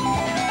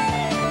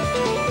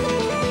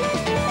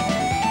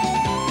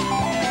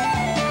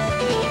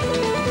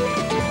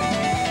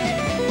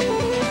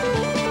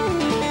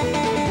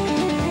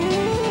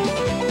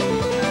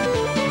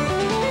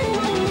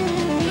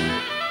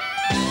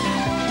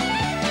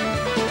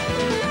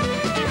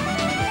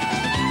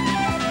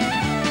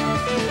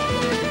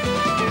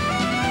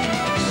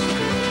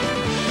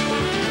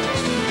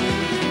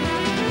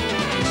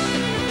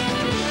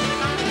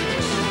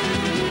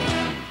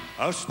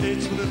 Our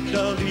statesmen and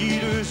our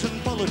leaders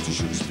and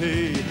politicians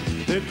pay.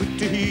 They're quick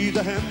to heed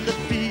the hand that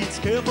feeds.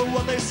 Careful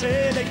what they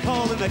say, they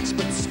call in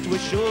experts to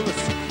assure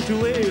us, to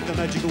wave the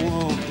magic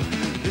wand.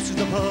 This is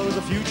the power of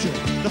the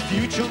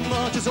future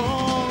marches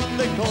on, and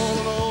they call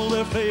on all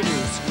their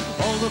favors,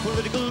 all the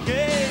political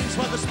gains,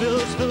 while the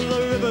spills fill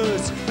the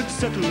rivers and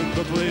settle in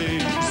the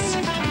plains.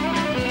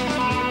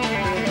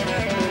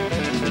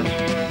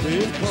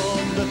 They've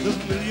called at the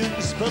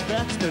millions, but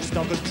that's their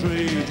stock of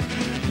trade.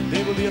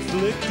 They will be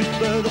afflicted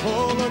by the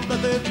fallout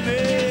that they've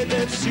made.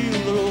 They've sealed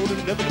their own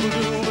inevitable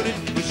doom, and it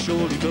will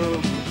surely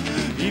come.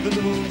 Even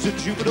the moons of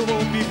Jupiter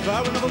won't be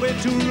far enough away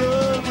to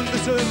run when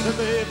this earth that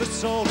they've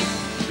assaulted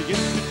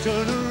begins to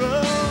turn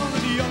around,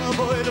 and the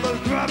unavoidable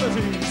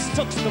gravity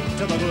sucks them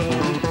to the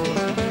ground.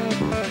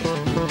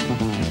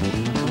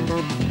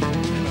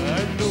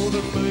 I know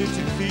the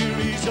magic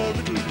theories are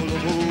riddled full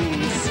of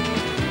holes,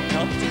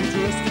 not to be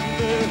trusted in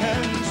their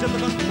hands and the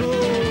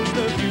controls.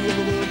 Their view of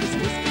the world is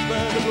twisted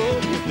by the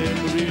rope of their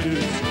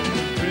careers.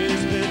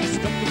 Praise them to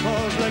stop the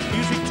cars like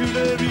music to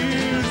their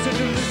ears, and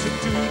to listen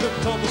to the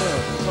tumbler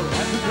of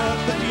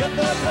handicraft and the and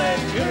they're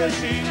playing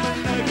Hiroshima,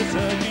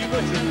 Nagasaki,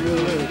 Russian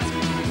roulette.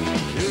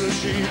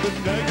 Hiroshima,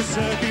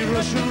 Nagasaki,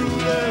 Russian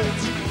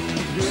roulette.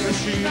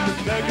 Hiroshima,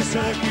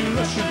 Nagasaki,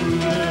 Russian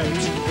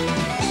roulette.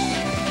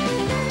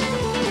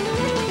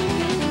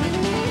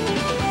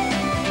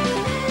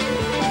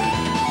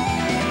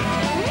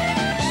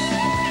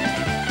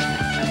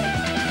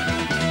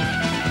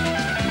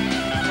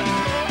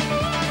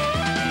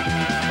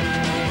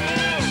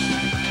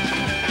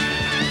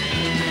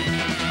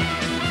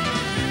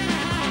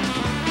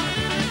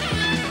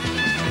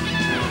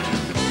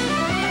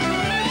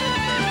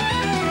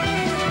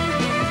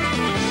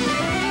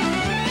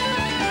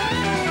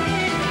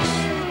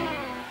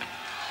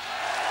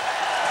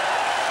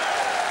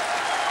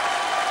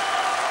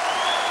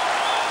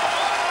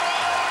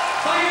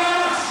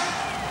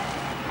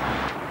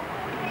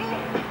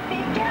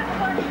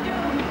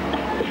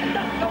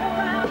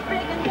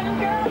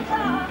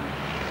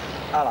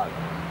 Hello.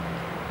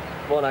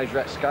 My name's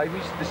Rat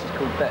Scabies. This is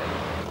called Betty.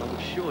 I'm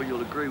sure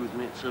you'll agree with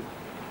me, it's a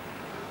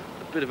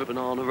bit of a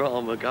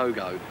banana-rama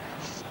go-go.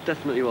 It's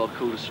definitely what I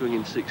call the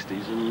swinging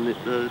 60s, and it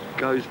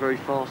goes very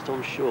fast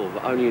on shore,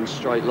 but only in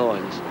straight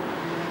lines.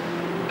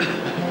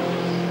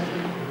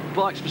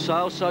 Bikes for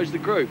sale, so's the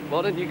group.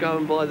 Why don't you go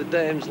and buy the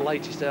Damn's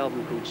latest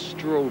album called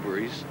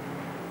Strawberries?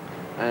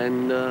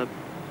 And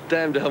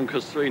Damned album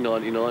costs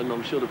 $3.99, and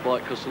I'm sure the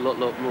bike costs a lot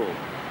more.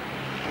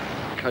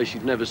 In case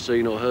you've never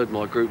seen or heard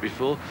my group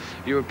before,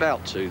 you're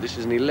about to. This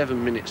is an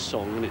 11-minute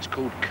song, and it's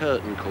called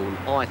Curtain Call, and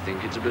I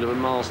think it's a bit of a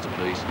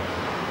masterpiece.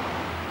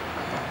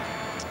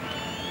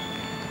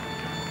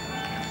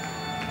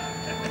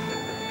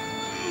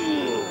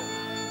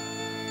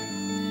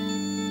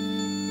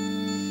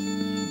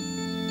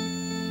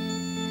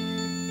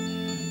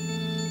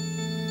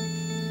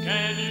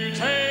 Can you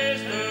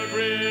taste the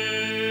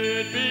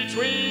grit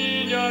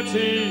between your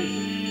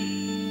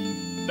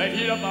teeth? The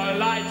heat of the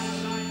lights,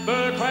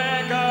 the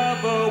crack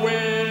of the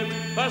wind,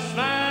 the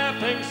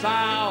snapping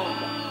sound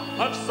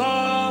of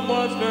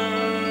someone's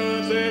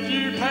nerves. If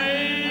you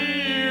pay,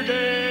 you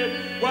get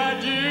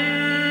what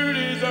you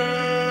deserve.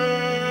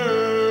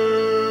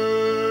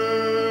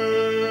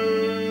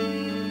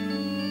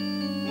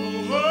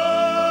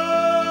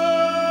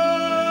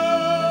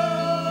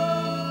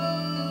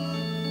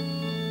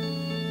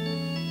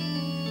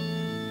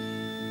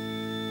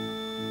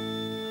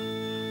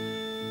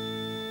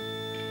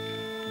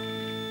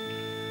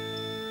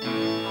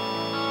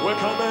 We're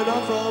coming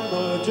up from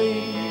the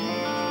deep.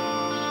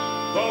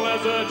 The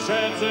lizard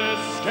sheds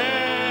its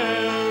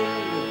skin.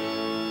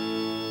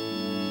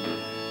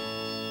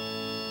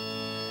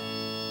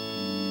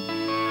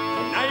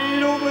 The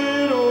night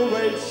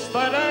obliterates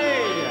the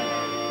day,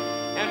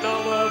 and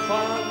all the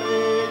fun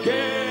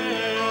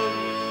begins.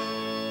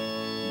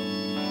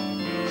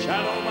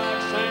 Shadow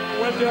boxing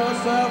with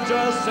yourself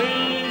just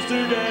seems to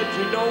get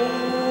you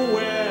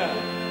nowhere.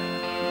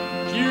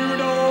 You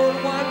don't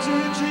want to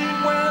cheat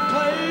when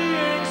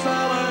playing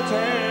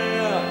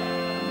solitaire.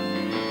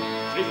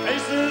 Three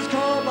faces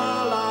come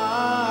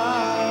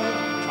alive.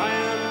 Try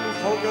and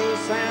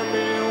focus and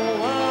be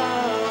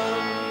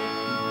one.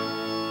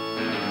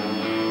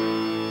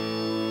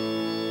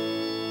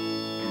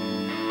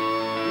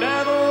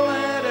 Never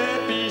let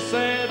it be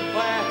said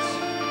that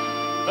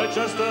the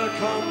jester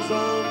comes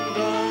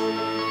undone.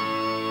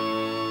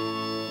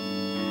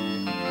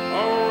 A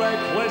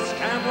reckless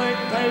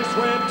gambling pace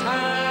with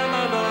time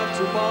enough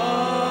to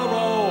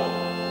borrow,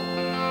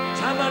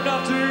 time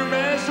enough to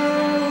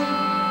measure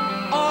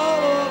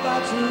all of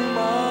our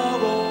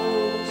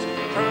tomorrows.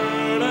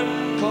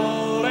 Curtain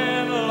call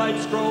and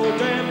lights grow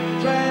dim,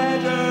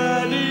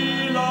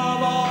 tragedy,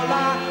 love or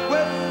lie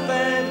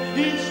within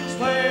each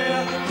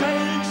slayer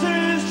takes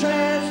his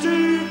chance to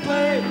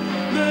play,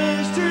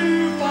 lives to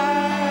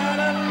fight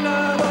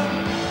another.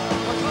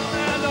 A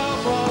commander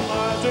from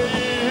the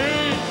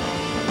deep,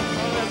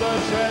 there's a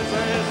chance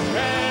his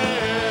hand.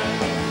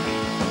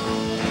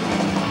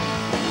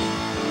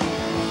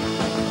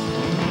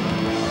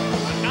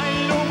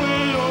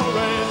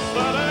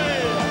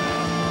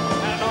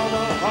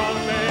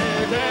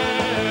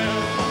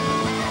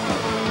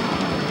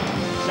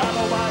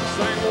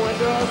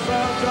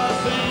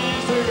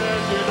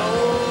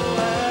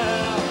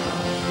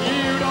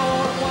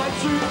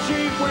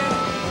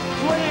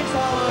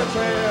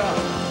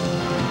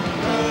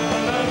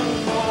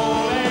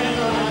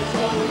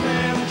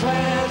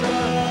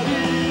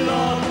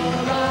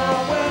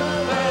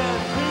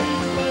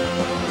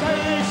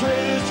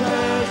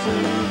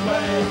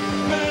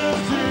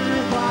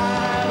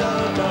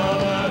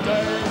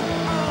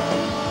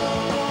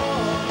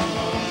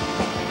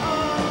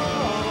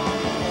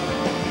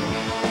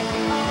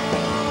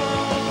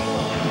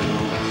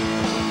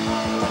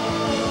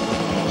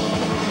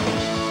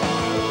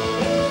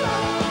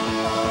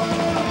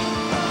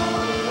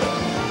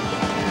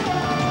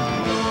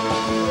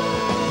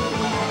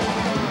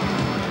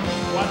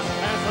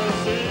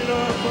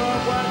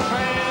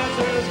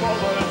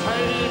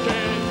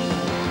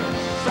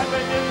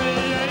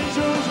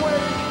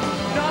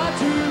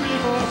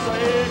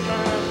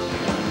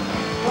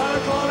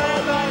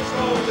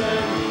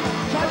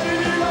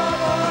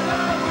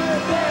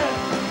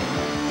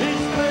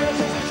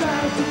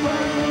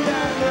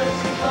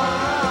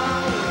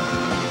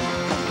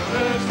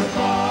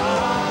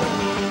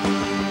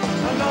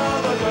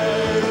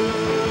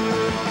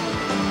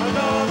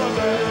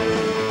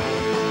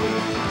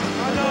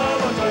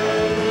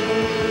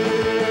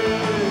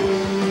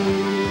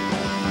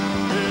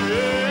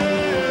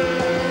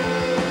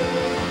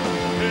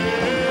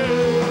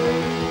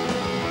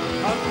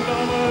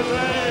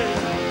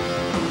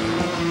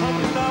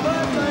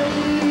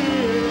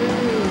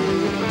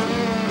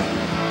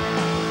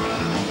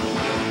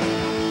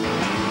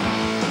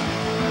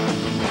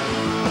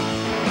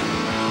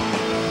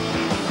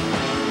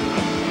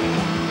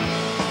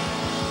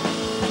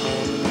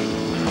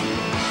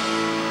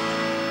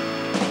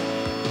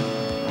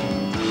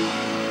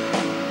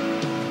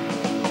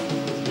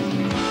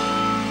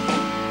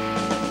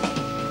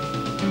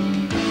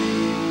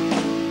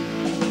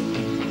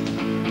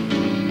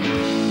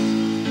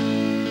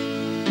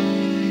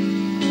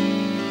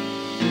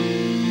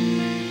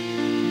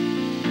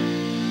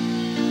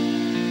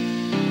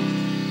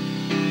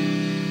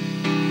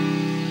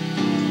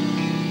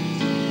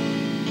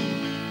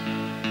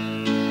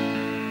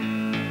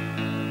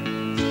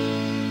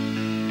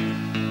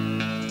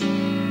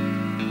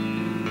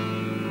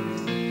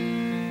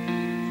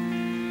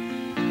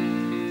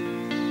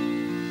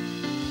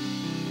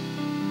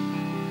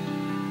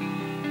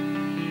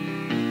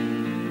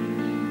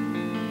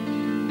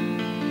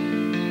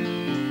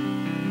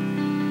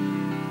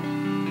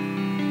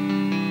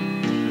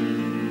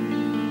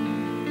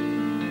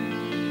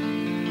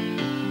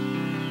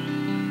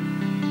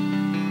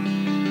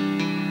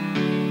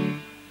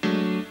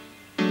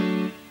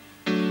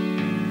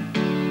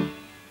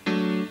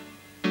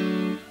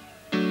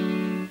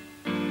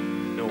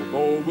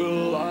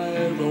 will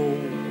I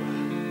roam?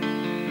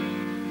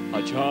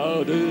 Our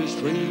childish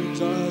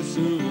dreams are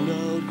soon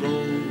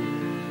outgrown.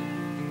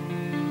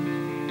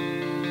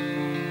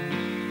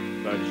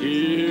 But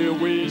here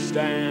we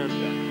stand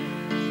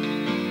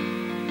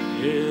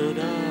in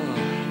our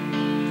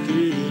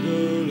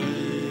theater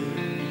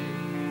land.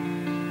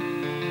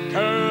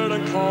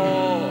 Curtain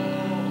call,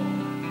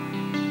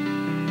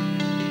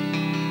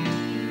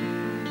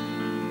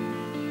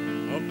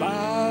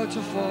 about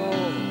to fall.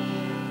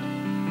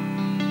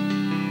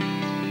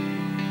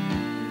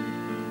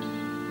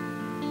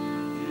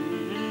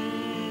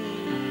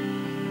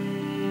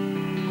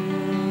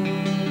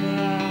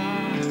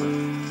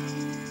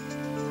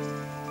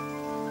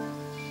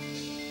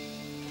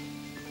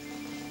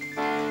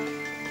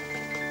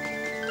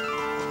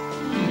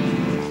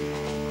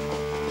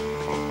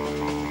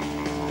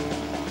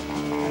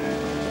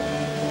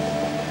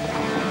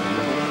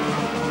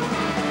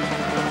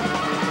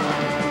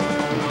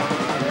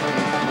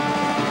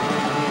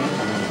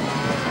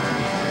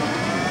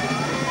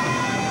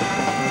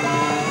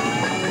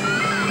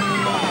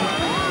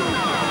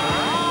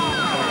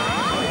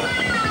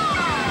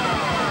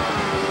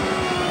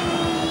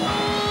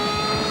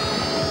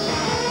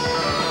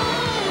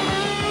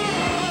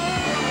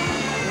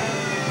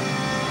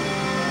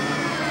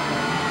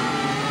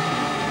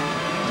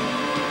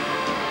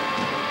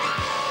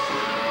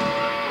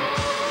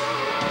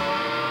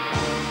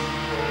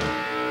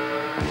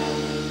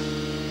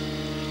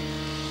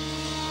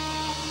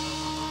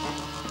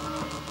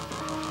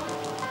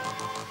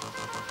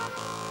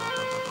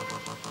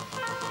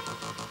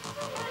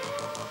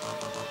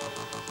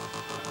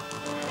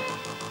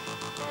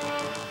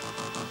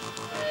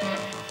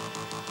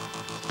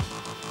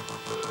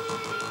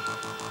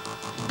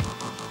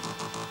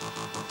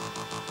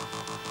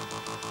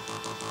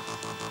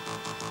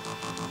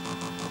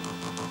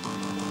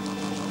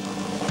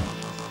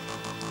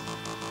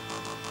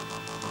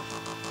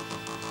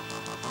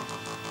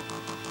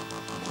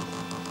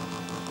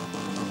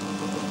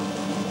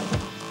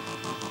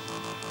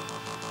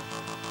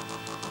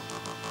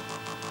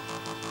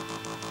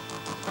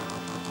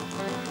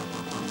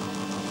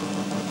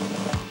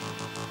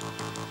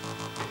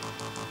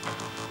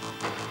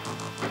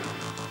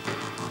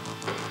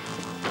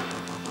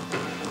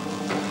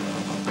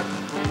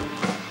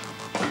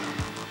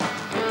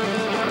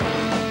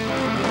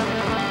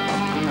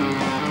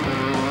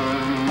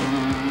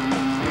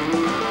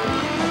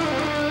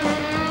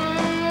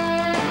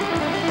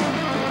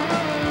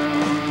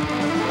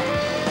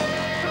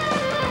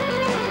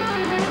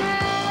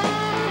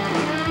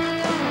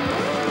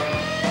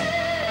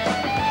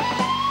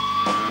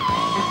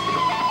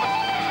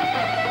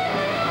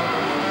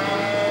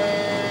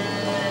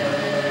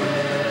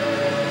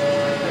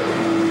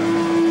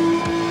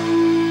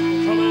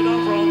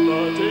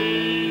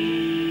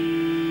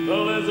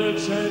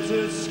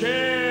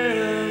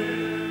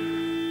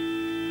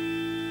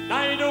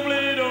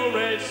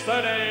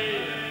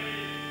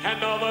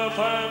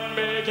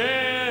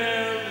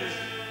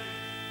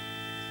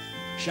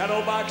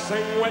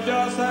 Shadowboxing with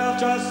yourself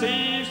just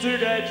seems to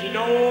get you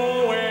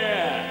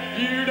nowhere.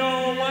 You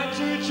don't want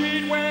to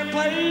cheat when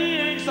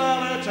playing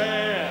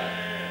solitaire.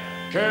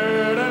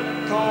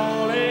 Curtain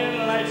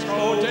calling, lights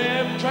go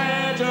dim,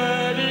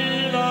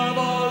 tragedy, love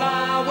all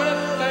lie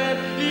with it.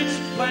 Each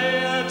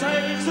player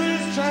takes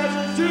his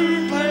chance to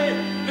play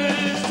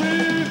this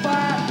to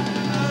fight.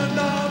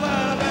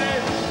 Another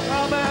day,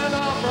 coming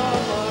up from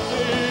the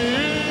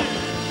sea.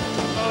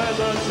 There's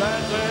a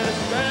chance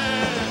it's dead.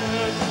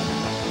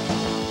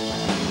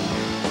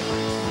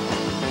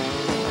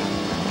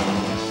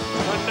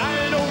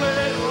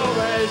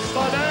 Race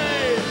the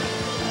day,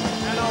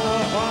 and all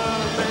the fun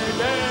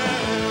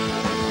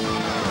begins.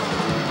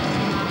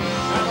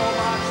 And all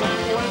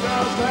boxing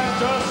windows that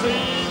just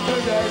seem to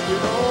get you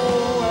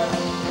nowhere.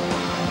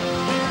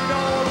 You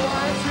don't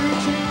want to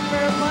cheat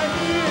when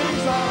playing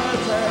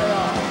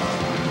solitaire.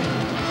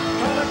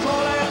 And the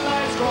calling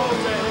lights go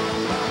dim,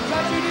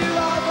 tragedy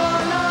love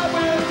or love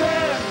will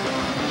dim.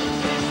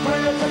 Each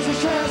player takes a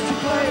chance to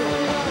play.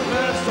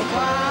 There's the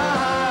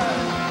fight,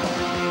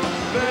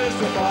 there's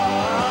the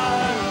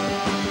fight.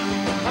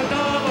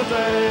 Another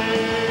day,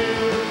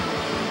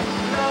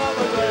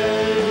 another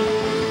day,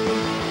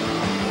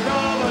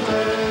 another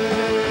day.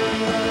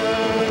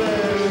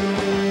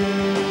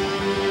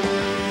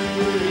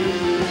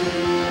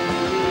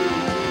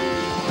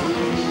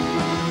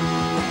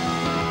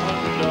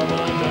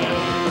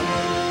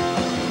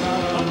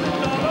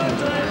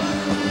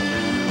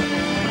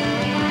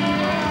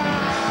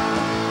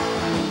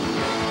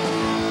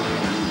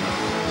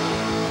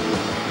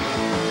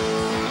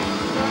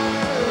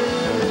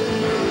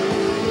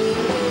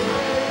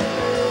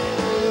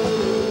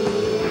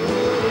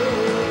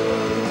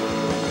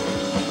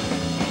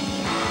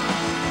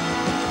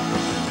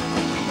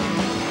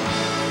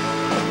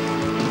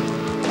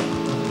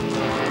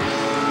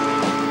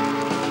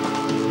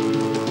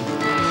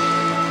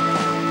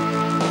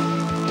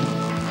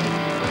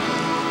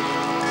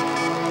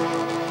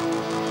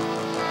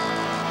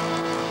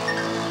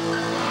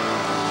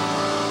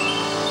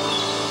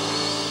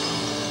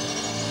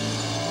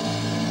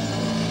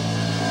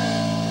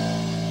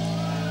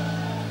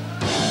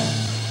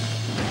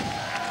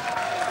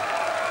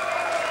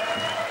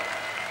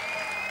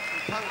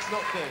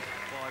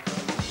 course.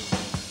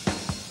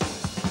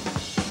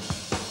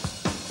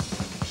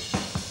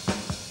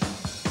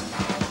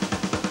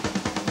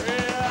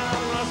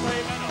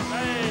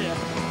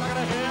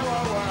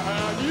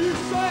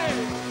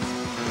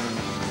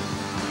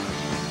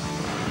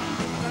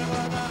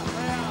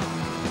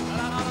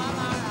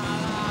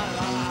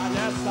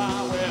 Yes,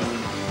 I will.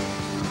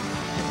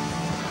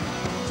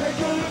 Take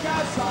a look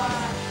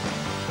outside.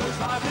 Looks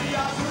like the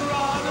odds are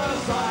on the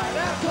side.